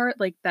culture part,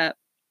 like that.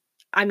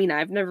 I mean,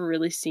 I've never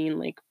really seen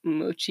like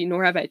mochi,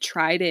 nor have I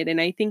tried it, and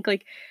I think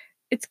like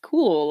it's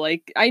cool.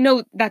 Like I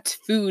know that's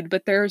food,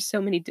 but there are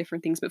so many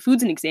different things. But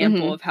food's an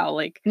example of how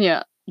like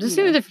just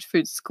seeing the different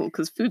foods is cool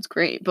because food's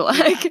great. But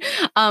like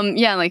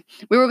like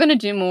we were gonna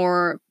do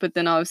more, but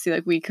then obviously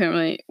like we couldn't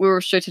really. We were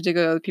restricted to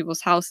go to other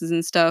people's houses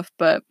and stuff,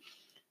 but.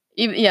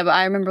 But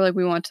I remember like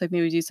we wanted to like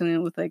maybe do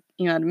something with like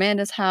at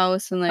Amanda's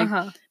house and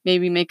like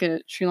maybe make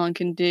a Sri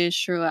Lankan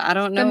dish or like, I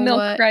don't know the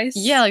milk rice.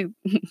 Yeah, like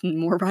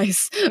more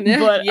rice.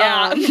 But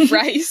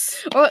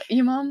rice. Or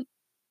your mom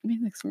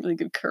made like some really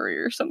good curry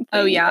or something.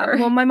 Oh yeah.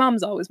 Well, my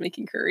mom's always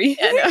making curry.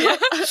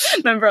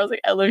 Remember, I was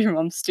like, I love your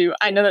mom's stew.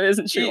 I know that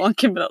isn't Sri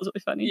Lankan, but that was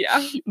really funny.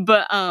 Yeah.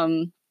 But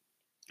and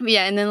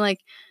then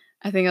like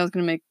I think I was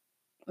gonna make.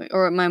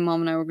 Or my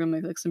mom and I were gonna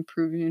make like some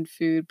Peruvian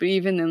food, but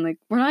even then, like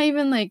we're not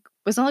even like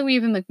it's not like we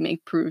even like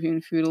make Peruvian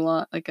food a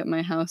lot like at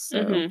my house, so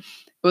it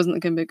wasn't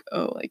like a big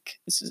like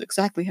this is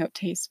exactly how it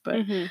tastes. But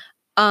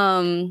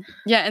and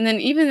then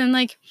even then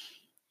like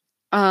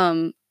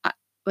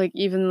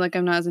even like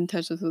I'm not as in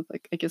touch with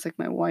like I guess like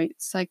my white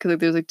side because like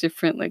there's like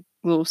different like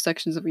little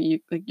sections of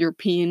like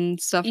European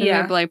stuff in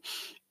there, but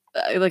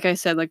like I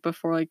said like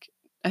before, like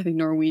I think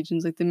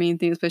Norwegian's like the main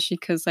thing, especially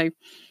because like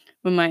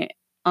when my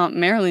Aunt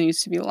Marilyn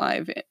used to be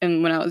alive,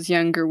 and when I was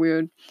younger, we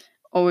would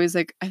always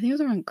like I think it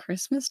was around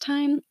Christmas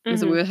time,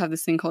 because we would have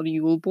this thing called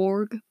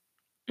Yuleborg,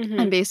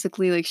 and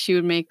basically like she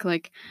would make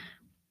like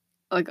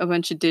a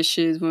bunch of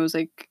dishes when it was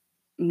like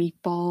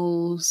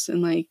meatballs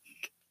and like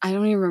I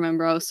don't even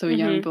remember, I was so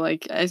young, but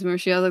like I just remember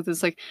she had like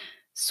this like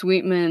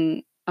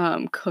Sweetman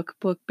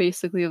cookbook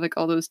basically of like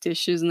all those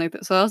dishes and like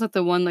so that was like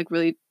the one like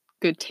really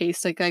good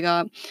taste like I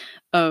got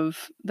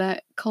of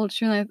that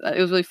culture, and it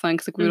was really fun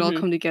because like we would all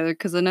come together.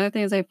 Because another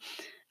thing is like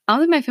I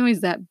don't think my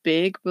family's that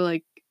big, but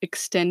like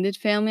extended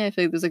family, I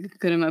feel like there's like a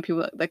good amount of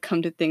people that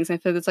come to things. I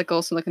feel like it's like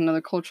also like another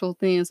cultural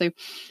thing. It's like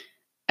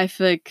I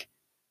feel like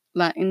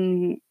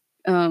Latin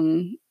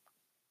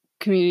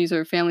communities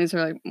or families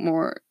are like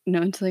more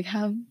known to like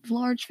have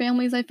large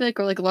families, I feel like,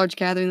 or like a large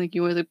gathering, like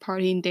you always like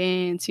party and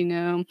dance,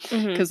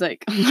 because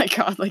like oh my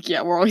god, like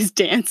we're always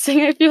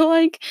dancing, I feel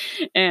like,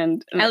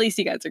 and at least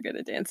you guys are good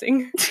at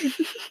dancing.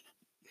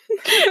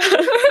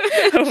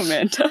 Oh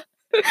Amanda,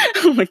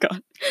 oh my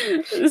god,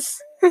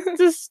 this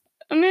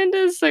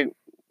Amanda's like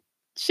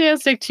she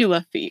has like 2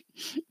 left feet.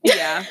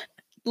 Yeah.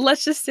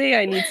 Let's just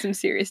say I need some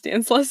serious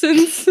dance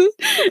lessons.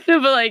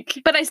 No,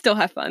 but I still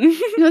have fun.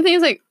 The thing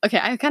is, like, okay,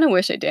 I kind of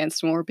wish I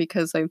danced more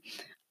because like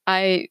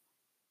I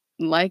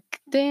like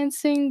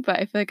dancing, but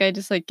I feel like I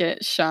just like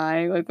get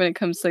shy, like when it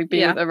comes to like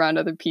being around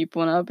other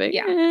people, and I'll be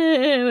like,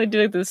 I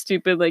do like this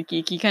stupid like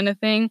geeky kind of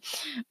thing.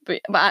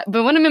 But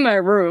when I'm in my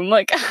room,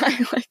 like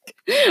I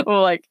like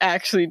will like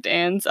actually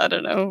dance. I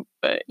don't know,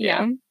 but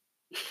yeah.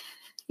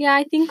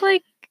 I think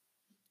like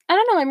I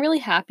don't know. I'm really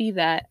happy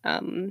that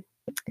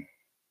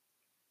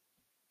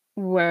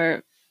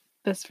we're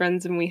best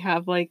friends and we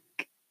have like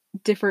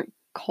different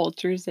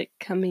cultures like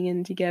coming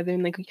in together,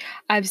 and like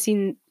I've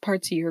seen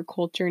parts of your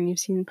culture and you've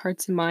seen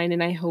parts of mine,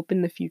 and I hope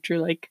in the future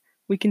like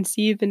we can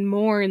see even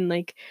more, and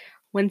like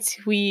once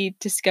we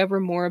discover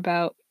more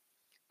about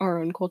our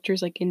own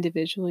cultures like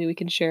individually, we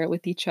can share it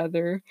with each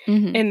other.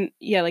 And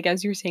like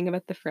as you were saying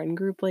about the friend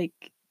group, like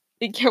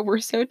we're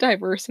so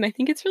diverse, and I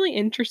think it's really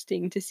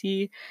interesting to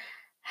see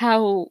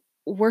how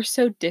we're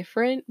so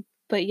different,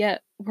 but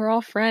yet we're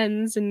all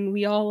friends, and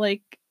we all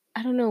like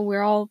I don't know,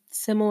 we're all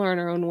similar in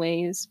our own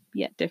ways,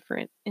 yet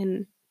different.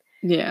 And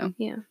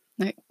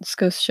like just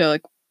goes to show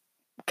like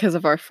because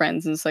of our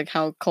friends, and it's like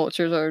how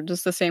cultures are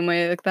just the same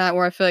way like that.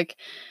 Where I feel like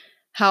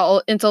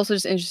how it's also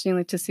just interesting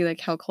like to see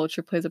like how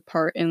culture plays a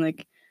part in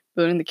like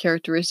building the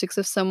characteristics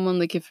of someone,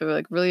 like if it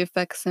like really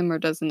affects them or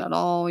doesn't at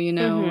all,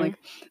 like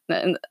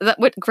and that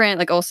would grant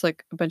like also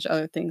like a bunch of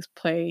other things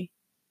play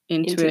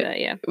into it,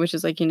 that, which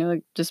is like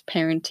like just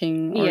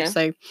parenting or just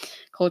like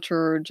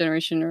culture or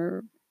generation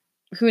or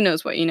who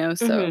knows what,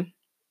 so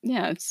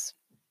it's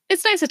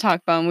nice to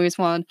talk about, and we just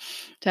wanted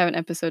to have an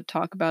episode to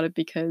talk about it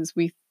because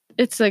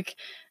it's like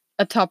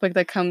a topic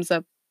that comes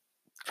up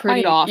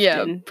pretty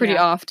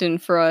often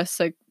for us,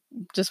 like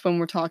just when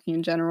we're talking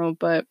in general.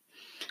 But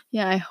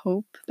I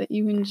hope that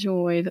you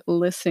enjoyed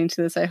listening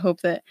to this. I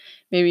hope that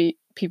maybe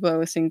people are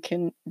listening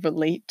can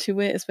relate to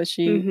it,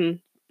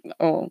 especially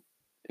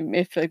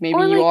if like maybe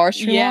you are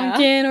Sri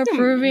Lankan or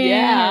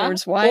Peruvian or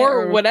just white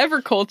or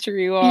whatever culture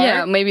you are.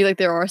 Yeah, maybe like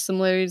there are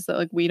similarities that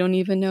like we don't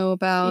even know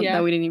about,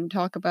 that we didn't even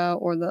talk about,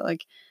 or that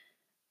like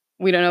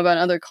we don't know about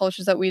other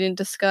cultures that we didn't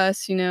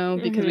discuss,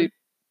 because we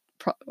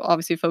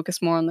obviously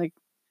focus more on like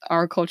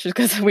our cultures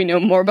because we know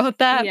more about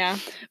that. Yeah.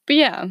 But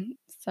yeah,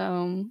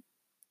 so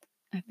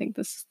I think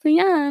this is the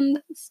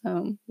end.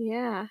 So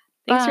yeah.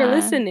 Thanks for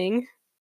listening.